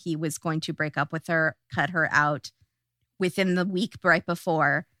people he was going to break up with her, cut her out within the week right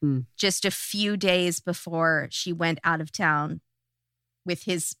before, just a few days before she went out of town with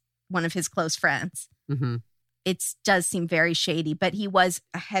one of his close friends. Mm-hmm. It does seem very shady, but he was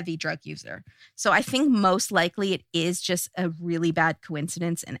a heavy drug user. So I think most likely it is just a really bad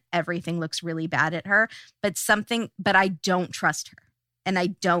coincidence and everything looks really bad at her, but I don't trust her and I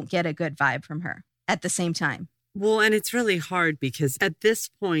don't get a good vibe from her at the same time. Well, and it's really hard because at this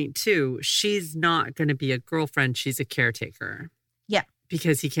point, too, she's not going to be a girlfriend. She's a caretaker. Yeah.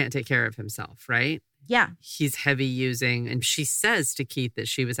 Because he can't take care of himself, right? Yeah. He's heavy using. And she says to Keith that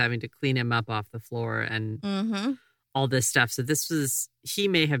she was having to clean him up off the floor and all this stuff. So he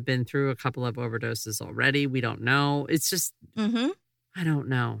may have been through a couple of overdoses already. We don't know. It's just, I don't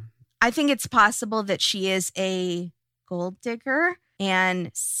know. I think it's possible that she is a gold digger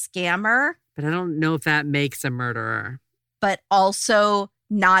and scammer. But I don't know if that makes a murderer. But also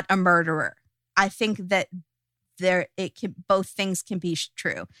not a murderer. I think that both things can be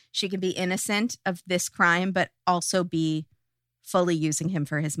true. She can be innocent of this crime, but also be fully using him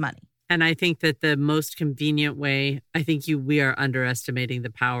for his money. And I think that the most convenient way, we are underestimating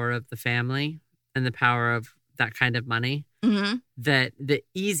the power of the family and the power of that kind of money. Mm-hmm. That the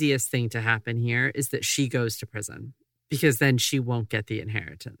easiest thing to happen here is that she goes to prison because then she won't get the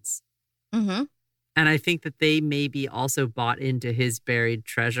inheritance. Mm-hmm. And I think that they maybe also bought into his buried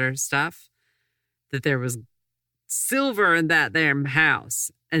treasure stuff, that there was silver in that damn house.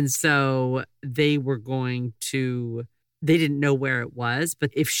 And so they didn't know where it was.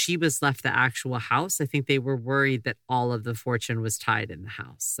 But if she was left the actual house, I think they were worried that all of the fortune was tied in the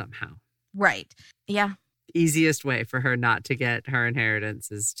house somehow. Right. Yeah. Easiest way for her not to get her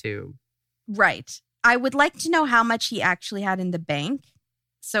inheritance is to. Right. I would like to know how much he actually had in the bank.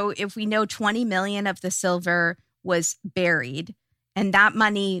 So if we know 20 million of the silver was buried and that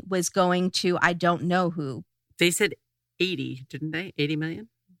money was going to, I don't know who. They said 80, didn't they? 80 million?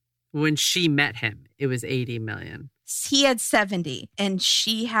 When she met him, it was 80 million. He had 70 and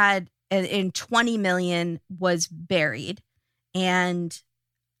she had, and 20 million was buried and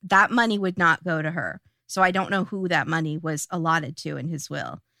that money would not go to her. So I don't know who that money was allotted to in his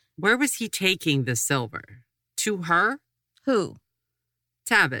will. Where was he taking the silver? To her? Who?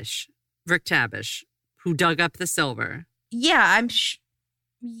 Tavish. Rick Tavish, who dug up the silver. Yeah,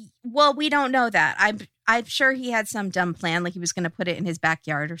 well, we don't know that. I'm sure he had some dumb plan, like he was going to put it in his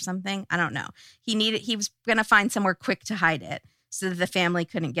backyard or something. I don't know. He was going to find somewhere quick to hide it so that the family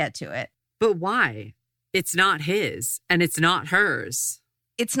couldn't get to it. But why? It's not his and it's not hers.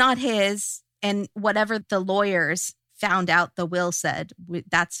 It's not his, and whatever the lawyers found out the will said,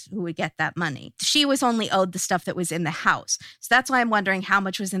 that's who would get that money. She was only owed the stuff that was in the house. So that's why I'm wondering how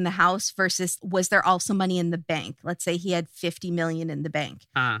much was in the house versus was there also money in the bank? Let's say he had 50 million in the bank.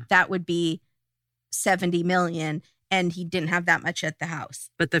 That would be 70 million, and he didn't have that much at the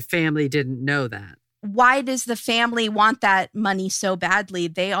house. But the family didn't know that. Why does the family want that money so badly?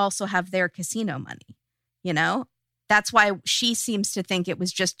 They also have their casino money, you know? That's why she seems to think it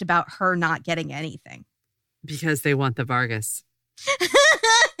was just about her not getting anything. Because they want the Vargas.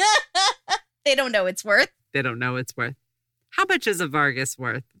 They don't know it's worth. They don't know it's worth. How much is a Vargas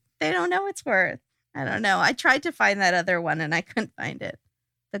worth? They don't know it's worth. I don't know. I tried to find that other one and I couldn't find it.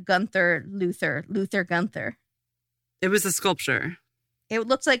 The Luther Gunther. It was a sculpture. It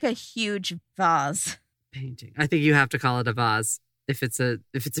looks like a huge vase. Painting. I think you have to call it a vase if it's a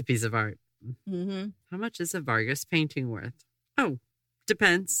piece of art. Mm-hmm. How much is a Vargas painting worth? Oh,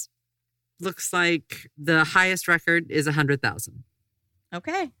 depends. Looks like the highest record is 100,000.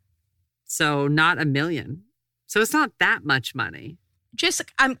 Okay. So not $1 million. So it's not that much money. Just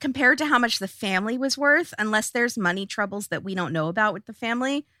compared to how much the family was worth, unless there's money troubles that we don't know about with the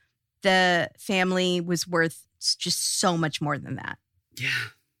family was worth just so much more than that. Yeah.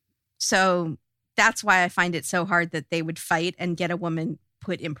 So that's why I find it so hard that they would fight and get a woman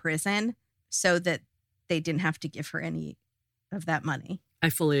put in prison so that they didn't have to give her any of that money. I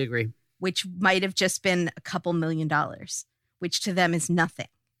fully agree. Which might have just been a couple $1 million, which to them is nothing.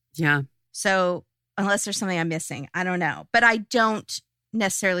 Yeah. So unless there's something I'm missing, I don't know. But I don't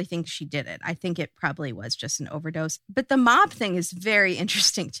necessarily think she did it. I think it probably was just an overdose. But the mob thing is very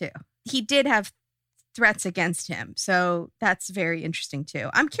interesting too. He did have threats against him. So that's very interesting too.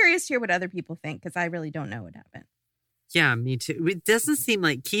 I'm curious to hear what other people think because I really don't know what happened. Yeah, me too. It doesn't seem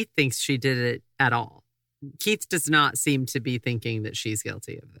like Keith thinks she did it at all. Keith does not seem to be thinking that she's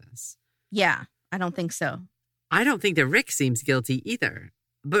guilty of this. Yeah, I don't think so. I don't think that Rick seems guilty either.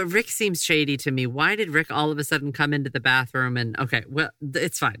 But Rick seems shady to me. Why did Rick all of a sudden come into the bathroom and, okay, well,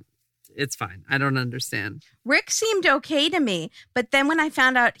 it's fine. It's fine. I don't understand. Rick seemed okay to me. But then when I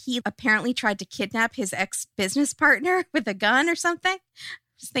found out he apparently tried to kidnap his ex-business partner with a gun or something,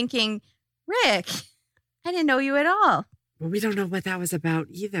 I was thinking, Rick, I didn't know you at all. Well, we don't know what that was about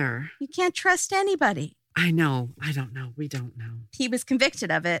either. You can't trust anybody. I know. I don't know. We don't know. He was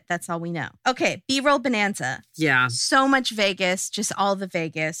convicted of it. That's all we know. Okay, B-roll bonanza. Yeah. So much Vegas, just all the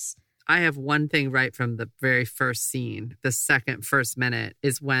Vegas. I have one thing right from the very first scene. The first minute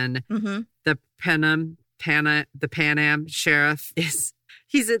is when the Pan Am sheriff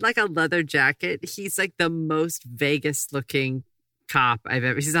he's in like a leather jacket. He's like the most Vegas looking cop I've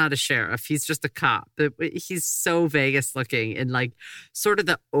ever. He's not a sheriff. He's just a cop. He's so Vegas looking in like sort of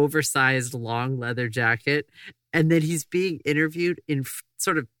the oversized long leather jacket. And then he's being interviewed in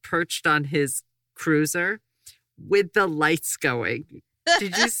sort of perched on his cruiser with the lights going.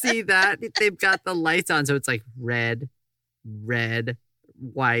 Did you see that? They've got the lights on. So it's like red,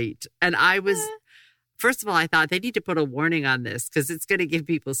 white. And first of all, I thought they need to put a warning on this because it's going to give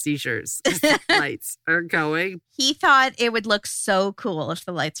people seizures because the lights are going. He thought it would look so cool if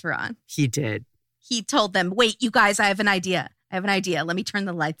the lights were on. He did. He told them, wait, you guys, I have an idea. Let me turn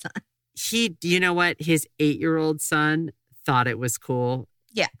the lights on. You know what? His 8-year-old son thought it was cool.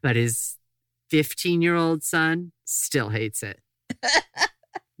 Yeah. But his 15-year-old son still hates it.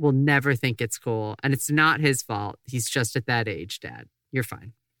 Will never think it's cool. And it's not his fault. He's just at that age, Dad. You're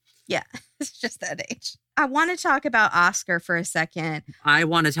fine. Yeah, it's just that age. I want to talk about Oscar for a second. I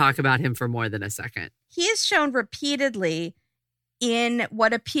want to talk about him for more than a second. He is shown repeatedly in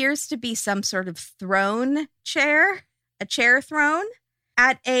what appears to be some sort of a chair throne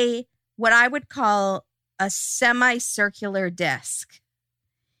at what I would call a semicircular desk.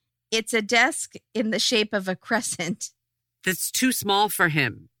 It's a desk in the shape of a crescent. That's too small for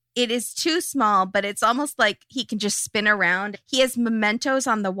him. It is too small, but it's almost like he can just spin around. He has mementos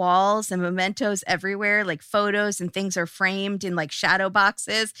on the walls and mementos everywhere, like photos and things are framed in like shadow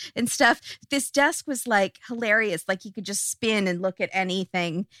boxes and stuff. This desk was like hilarious. Like he could just spin and look at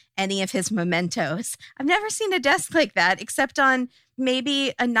anything, any of his mementos. I've never seen a desk like that except on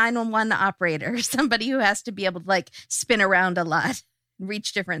maybe a 911 operator, somebody who has to be able to like spin around a lot,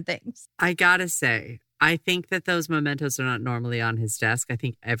 reach different things. I gotta say, I think that those mementos are not normally on his desk. I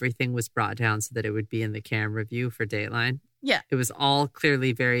think everything was brought down so that it would be in the camera view for Dateline. Yeah. It was all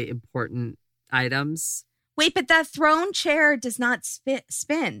clearly very important items. Wait, but that throne chair does not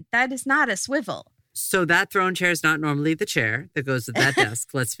spin. That is not a swivel. So that throne chair is not normally the chair that goes with that desk.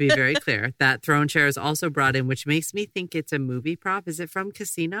 Let's be very clear. That throne chair is also brought in, which makes me think it's a movie prop. Is it from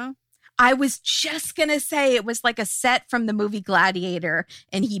Casino? I was just going to say it was like a set from the movie Gladiator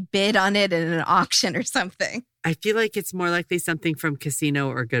and he bid on it in an auction or something. I feel like it's more likely something from Casino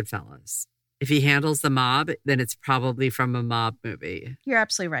or Goodfellas. If he handles the mob, then it's probably from a mob movie. You're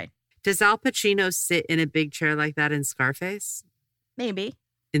absolutely right. Does Al Pacino sit in a big chair like that in Scarface? Maybe.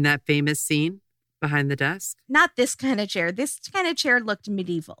 In that famous scene behind the desk? Not this kind of chair. This kind of chair looked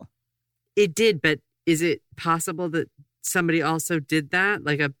medieval. It did, but is it possible that somebody also did that?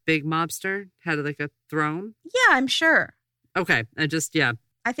 Like a big mobster had like a throne? Yeah, I'm sure. Okay.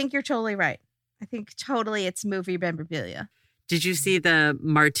 I think you're totally right. I think totally it's movie memorabilia. Did you see the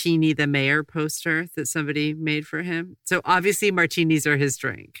Martini the Mayor poster that somebody made for him? So obviously martinis are his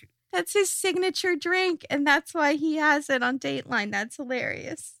drink. That's his signature drink, and that's why he has it on Dateline. That's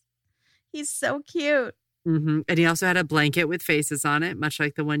hilarious. He's so cute. Mm-hmm. And he also had a blanket with faces on it, much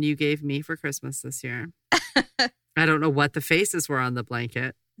like the one you gave me for Christmas this year. I don't know what the faces were on the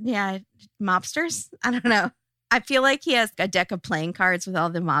blanket. Yeah, mobsters? I don't know. I feel like he has a deck of playing cards with all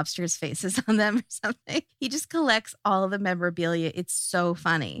the mobsters' faces on them or something. He just collects all the memorabilia. It's so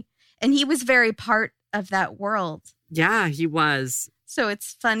funny. And he was very part of that world. Yeah, he was. So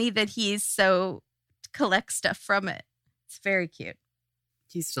it's funny that he's so collects stuff from it. It's very cute.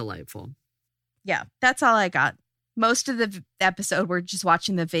 He's delightful. Yeah, that's all I got. Most of the episode, we're just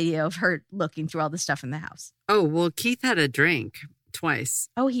watching the video of her looking through all the stuff in the house. Oh, well, Keith had a drink twice.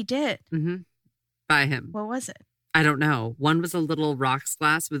 Oh, he did? Mm-hmm. By him. What was it? I don't know. One was a little rocks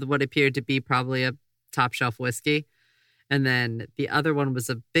glass with what appeared to be probably a top shelf whiskey. And then the other one was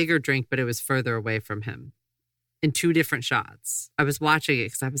a bigger drink, but it was further away from him in 2 different shots. I was watching it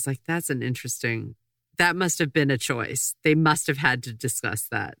because I was like, that must have been a choice. They must have had to discuss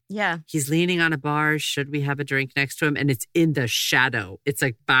that. Yeah. He's leaning on a bar. Should we have a drink next to him? And it's in the shadow. It's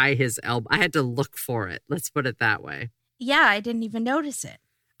like by his elbow. I had to look for it. Let's put it that way. Yeah, I didn't even notice it.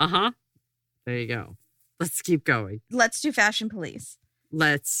 Uh-huh. There you go. Let's keep going. Let's do Fashion Police.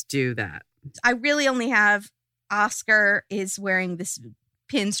 Let's do that. I really only have Oscar is wearing this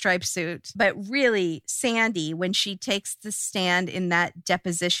pinstripe suit, but really Sandy, when she takes the stand in that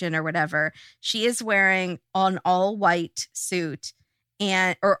deposition or whatever, she is wearing an all white suit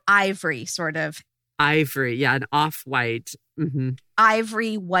or ivory sort of. Ivory. Yeah. An off-white. Mm-hmm.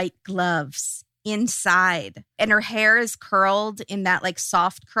 Ivory white gloves inside, and her hair is curled in that like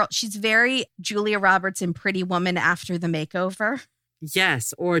soft curl. She's very Julia Roberts in Pretty Woman after the makeover.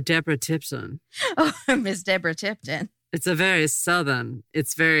 Yes, or Deborah Tipton. Oh, Miss Deborah Tipton. It's a very southern.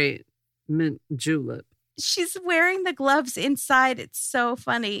 It's very mint julep. She's wearing the gloves inside. It's so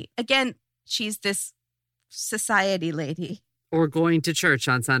funny. Again, she's this society lady. Or going to church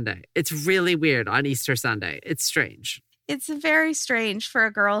on Sunday. It's really weird on Easter Sunday. It's strange. It's very strange for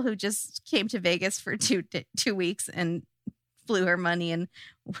a girl who just came to Vegas for two weeks and flew her money. And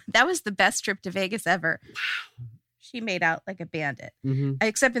that was the best trip to Vegas ever. Wow. She made out like a bandit. Mm-hmm.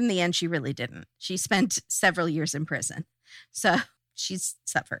 Except in the end, she really didn't. She spent several years in prison. So she's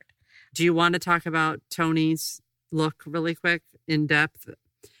suffered. Do you want to talk about Tony's look really quick, in depth?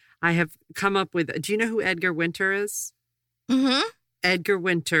 I have come up with, do you know who Edgar Winter is? Mm-hmm. Edgar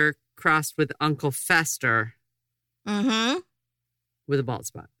Winter crossed with Uncle Fester. Mm-hmm. With a bald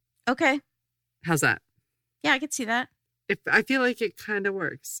spot. Okay. How's that? Yeah, I could see that. I feel like it kind of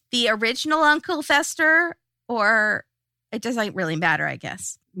works. The original Uncle Fester, or it doesn't really matter, I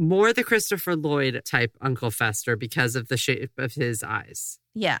guess. More the Christopher Lloyd type Uncle Fester because of the shape of his eyes.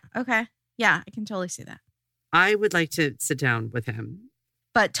 Yeah. Okay. Yeah, I can totally see that. I would like to sit down with him.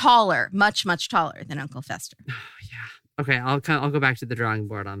 But taller, much, much taller than Uncle Fester. Oh, yeah. Okay, I'll go back to the drawing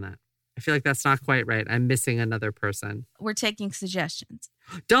board on that. I feel like that's not quite right. I'm missing another person. We're taking suggestions.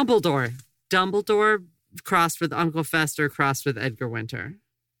 Dumbledore. Dumbledore crossed with Uncle Fester, crossed with Edgar Winter.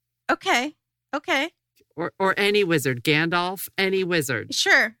 Okay. Or any wizard. Gandalf, any wizard.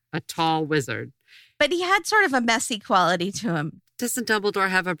 Sure. A tall wizard. But he had sort of a messy quality to him. Doesn't Dumbledore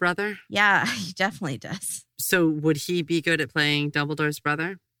have a brother? Yeah, he definitely does. So would he be good at playing Dumbledore's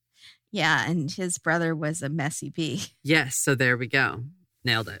brother? Yeah, and his brother was a messy bee. Yes, so there we go.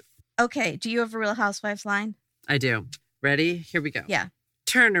 Nailed it. Okay, do you have a Real Housewives line? I do. Ready? Here we go. Yeah.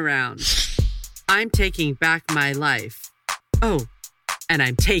 Turn around. I'm taking back my life. Oh, and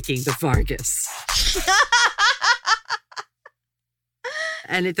I'm taking the Vargas.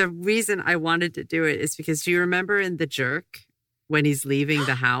 And the reason I wanted to do it is because do you remember in The Jerk when he's leaving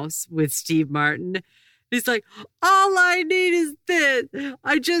the house with Steve Martin? He's like, all I need is this.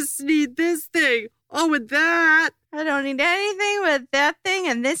 I just need this thing. Oh, and that. I don't need anything but that thing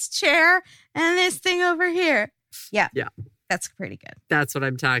and this chair and this thing over here. Yeah. Yeah. That's pretty good. That's what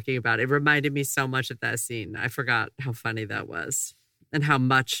I'm talking about. It reminded me so much of that scene. I forgot how funny that was and how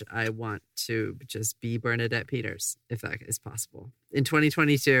much I want to just be Bernadette Peters, if that is possible. In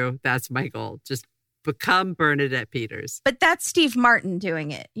 2022, that's my goal. Just become Bernadette Peters. But that's Steve Martin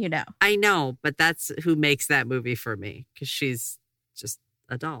doing it, you know. I know, but that's who makes that movie for me because she's just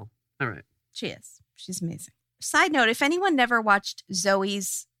a doll. All right. She is. She's amazing. Side note, if anyone never watched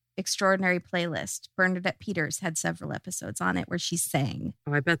Zoe's Extraordinary Playlist, Bernadette Peters had several episodes on it where she sang.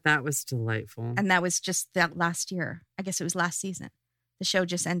 Oh, I bet that was delightful. And that was just that last year. I guess it was last season. The show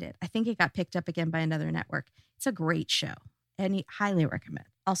just ended. I think it got picked up again by another network. It's a great show. And highly recommend.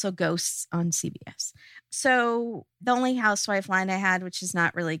 Also Ghosts on CBS. So the only housewife line I had, which is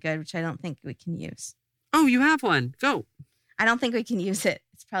not really good, which I don't think we can use. Oh, you have one. Go. I don't think we can use it.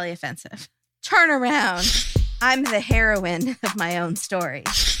 It's probably offensive. Turn around. I'm the heroine of my own story.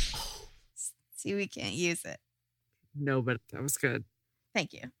 See, we can't use it. No, but that was good.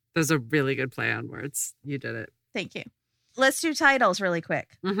 Thank you. That was a really good play on words. You did it. Thank you. Let's do titles really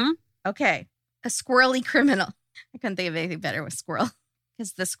quick. Mm-hmm. Okay. A squirrely criminal. I couldn't think of anything better with squirrel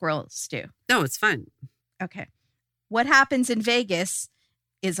because the squirrel stew. No, it's fine. Okay. What happens in Vegas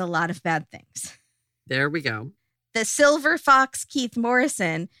is a lot of bad things. There we go. The silver fox Keith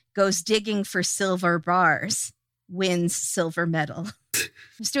Morrison goes digging for silver bars, wins silver medal. I'm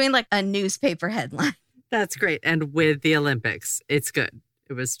just doing like a newspaper headline. That's great. And with the Olympics, it's good.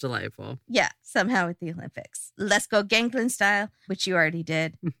 It was delightful. Yeah, somehow with the Olympics. Let's go Ganglin style, which you already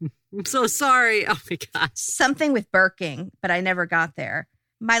did. I'm so sorry. Oh my gosh. Something with Birking, but I never got there.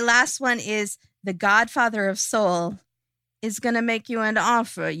 My last one is the Godfather of Soul is going to make you an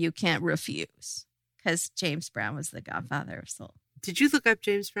offer you can't refuse. Because James Brown was the Godfather of Soul. Did you look up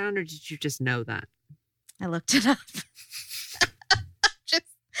James Brown or did you just know that? I looked it up.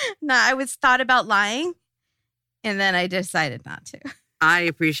 I was thought about lying and then I decided not to. I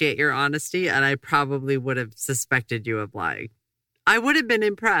appreciate your honesty and I probably would have suspected you of lying. I would have been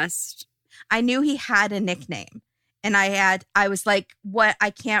impressed. I knew he had a nickname and I was like, what?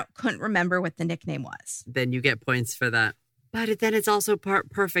 Couldn't remember what the nickname was. Then you get points for that. But then it's also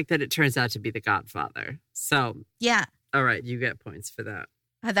perfect that it turns out to be the Godfather. So, yeah. All right, you get points for that.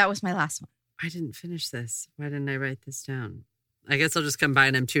 That was my last one. I didn't finish this. Why didn't I write this down? I guess I'll just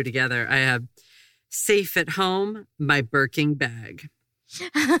combine them two together. I have safe at home, my Birking bag.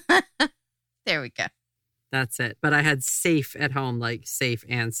 There we go. That's it. But I had safe at home, like safe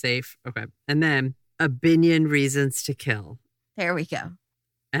and safe. Okay. And then a billion reasons to kill. There we go.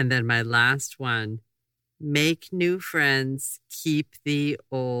 And then my last one, make new friends, keep the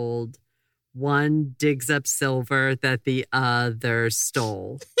old. One digs up silver that the other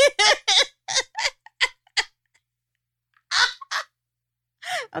stole.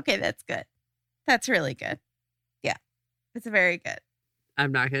 Okay, that's good. That's really good. Yeah, it's very good.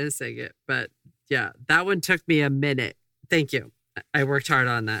 I'm not going to sing it, but yeah, that one took me a minute. Thank you. I worked hard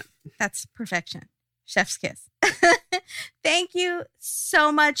on that. That's perfection. Chef's kiss. Thank you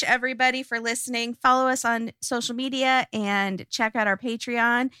so much, everybody, for listening. Follow us on social media and check out our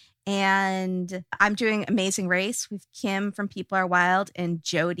Patreon. And I'm doing Amazing Race with Kim from People Are Wild and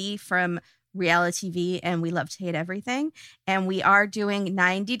Jody from Reality TV and We Love to Hate Everything. And we are doing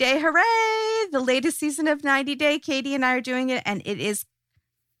 90 Day Hooray, the latest season of 90 Day. Katie and I are doing it, and it is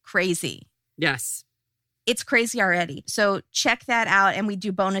crazy. Yes. It's crazy already. So check that out. And we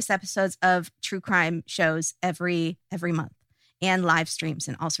do bonus episodes of true crime shows every month and live streams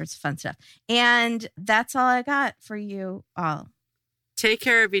and all sorts of fun stuff. And that's all I got for you all. Take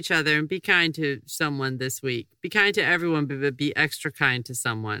care of each other and be kind to someone this week. Be kind to everyone, but be extra kind to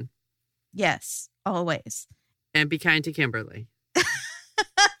someone. Yes, always. And be kind to Kimberly.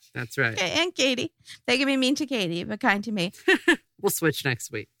 That's right. Okay, and Katie. They can be mean to Katie, but kind to me. We'll switch next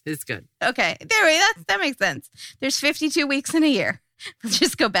week. It's good. Okay, that makes sense. There's 52 weeks in a year. We'll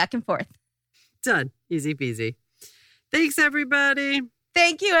just go back and forth. Done. Easy peasy. Thanks, everybody.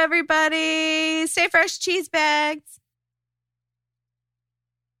 Thank you, everybody. Stay fresh, cheese bags.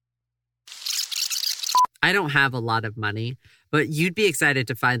 I don't have a lot of money, but you'd be excited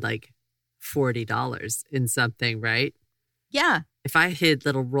to find like $40 in something, right? Yeah. If I hid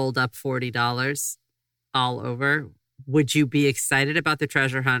little rolled up $40 all over, would you be excited about the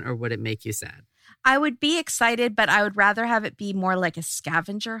treasure hunt or would it make you sad? I would be excited, but I would rather have it be more like a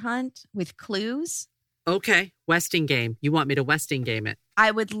scavenger hunt with clues. Okay. Westing game. You want me to Westing game it?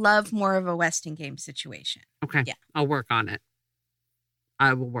 I would love more of a Westing game situation. Okay. Yeah. I'll work on it.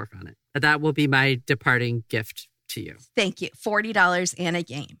 I will work on it. That will be my departing gift to you. Thank you. $40 and a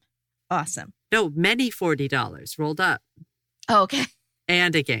game. Awesome. No, many $40 rolled up. Oh, okay.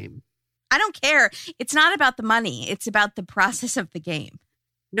 And a game. I don't care. It's not about the money. It's about the process of the game.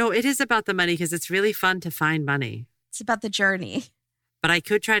 No, it is about the money because it's really fun to find money. It's about the journey. But I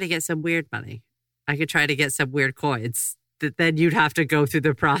could try to get some weird money. I could try to get some weird coins. Then you'd have to go through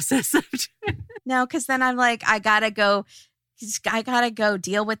the process of No, because then I'm like, I gotta go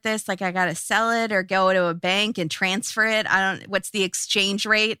deal with this. Like, I gotta sell it or go to a bank and transfer it. What's the exchange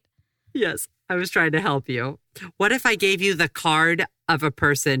rate? Yes, I was trying to help you. What if I gave you the card of a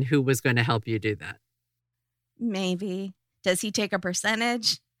person who was going to help you do that? Maybe. Does he take a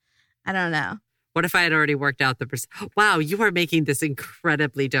percentage? I don't know. What if I had already worked out the percent? Wow, you are making this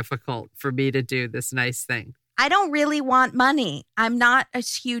incredibly difficult for me to do this nice thing. I don't really want money. I'm not a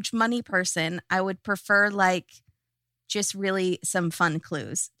huge money person. I would prefer like just really some fun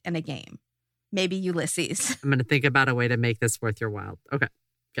clues in a game. Maybe Ulysses. I'm going to think about a way to make this worth your while. Okay,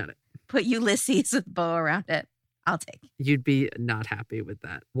 got it. Put Ulysses with a bow around it. I'll take it. You'd be not happy with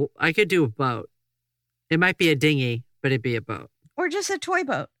that. Well, I could do a boat. It might be a dinghy, but it'd be a boat. Or just a toy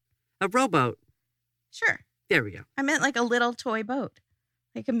boat. A rowboat. Sure. There we go. I meant like a little toy boat.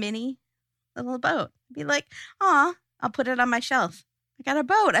 Like a mini little boat. Be like, aw, I'll put it on my shelf. I got a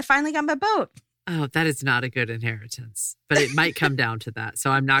boat. I finally got my boat. Oh, that is not a good inheritance. But it might come down to that.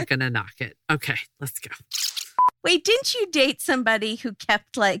 So I'm not going to knock it. Okay, let's go. Wait, didn't you date somebody who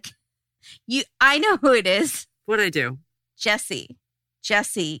kept like, I know who it is. What'd I do? Jesse.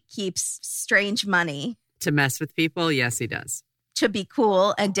 Jesse keeps strange money. To mess with people? Yes, he does. To be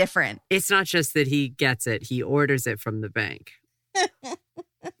cool and different. It's not just that he gets it. He orders it from the bank.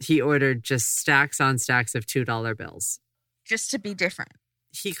 He ordered just stacks on stacks of $2 bills. Just to be different.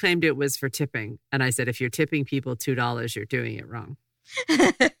 He claimed it was for tipping. And I said, if you're tipping people $2, you're doing it wrong.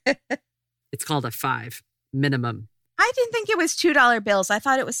 It's called a 5 minimum. I didn't think it was $2 bills. I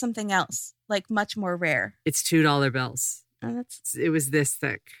thought it was something else, like much more rare. It's $2 bills. Oh, It was this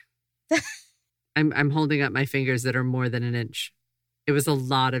thick. I'm holding up my fingers that are more than an inch. It was a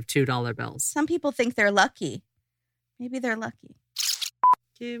lot of $2 bills. Some people think they're lucky. Maybe they're lucky.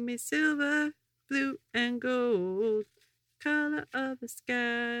 Give me silver, blue, and gold. Color of the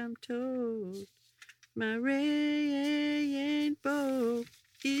sky, I'm told. My rainbow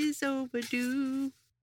is overdue.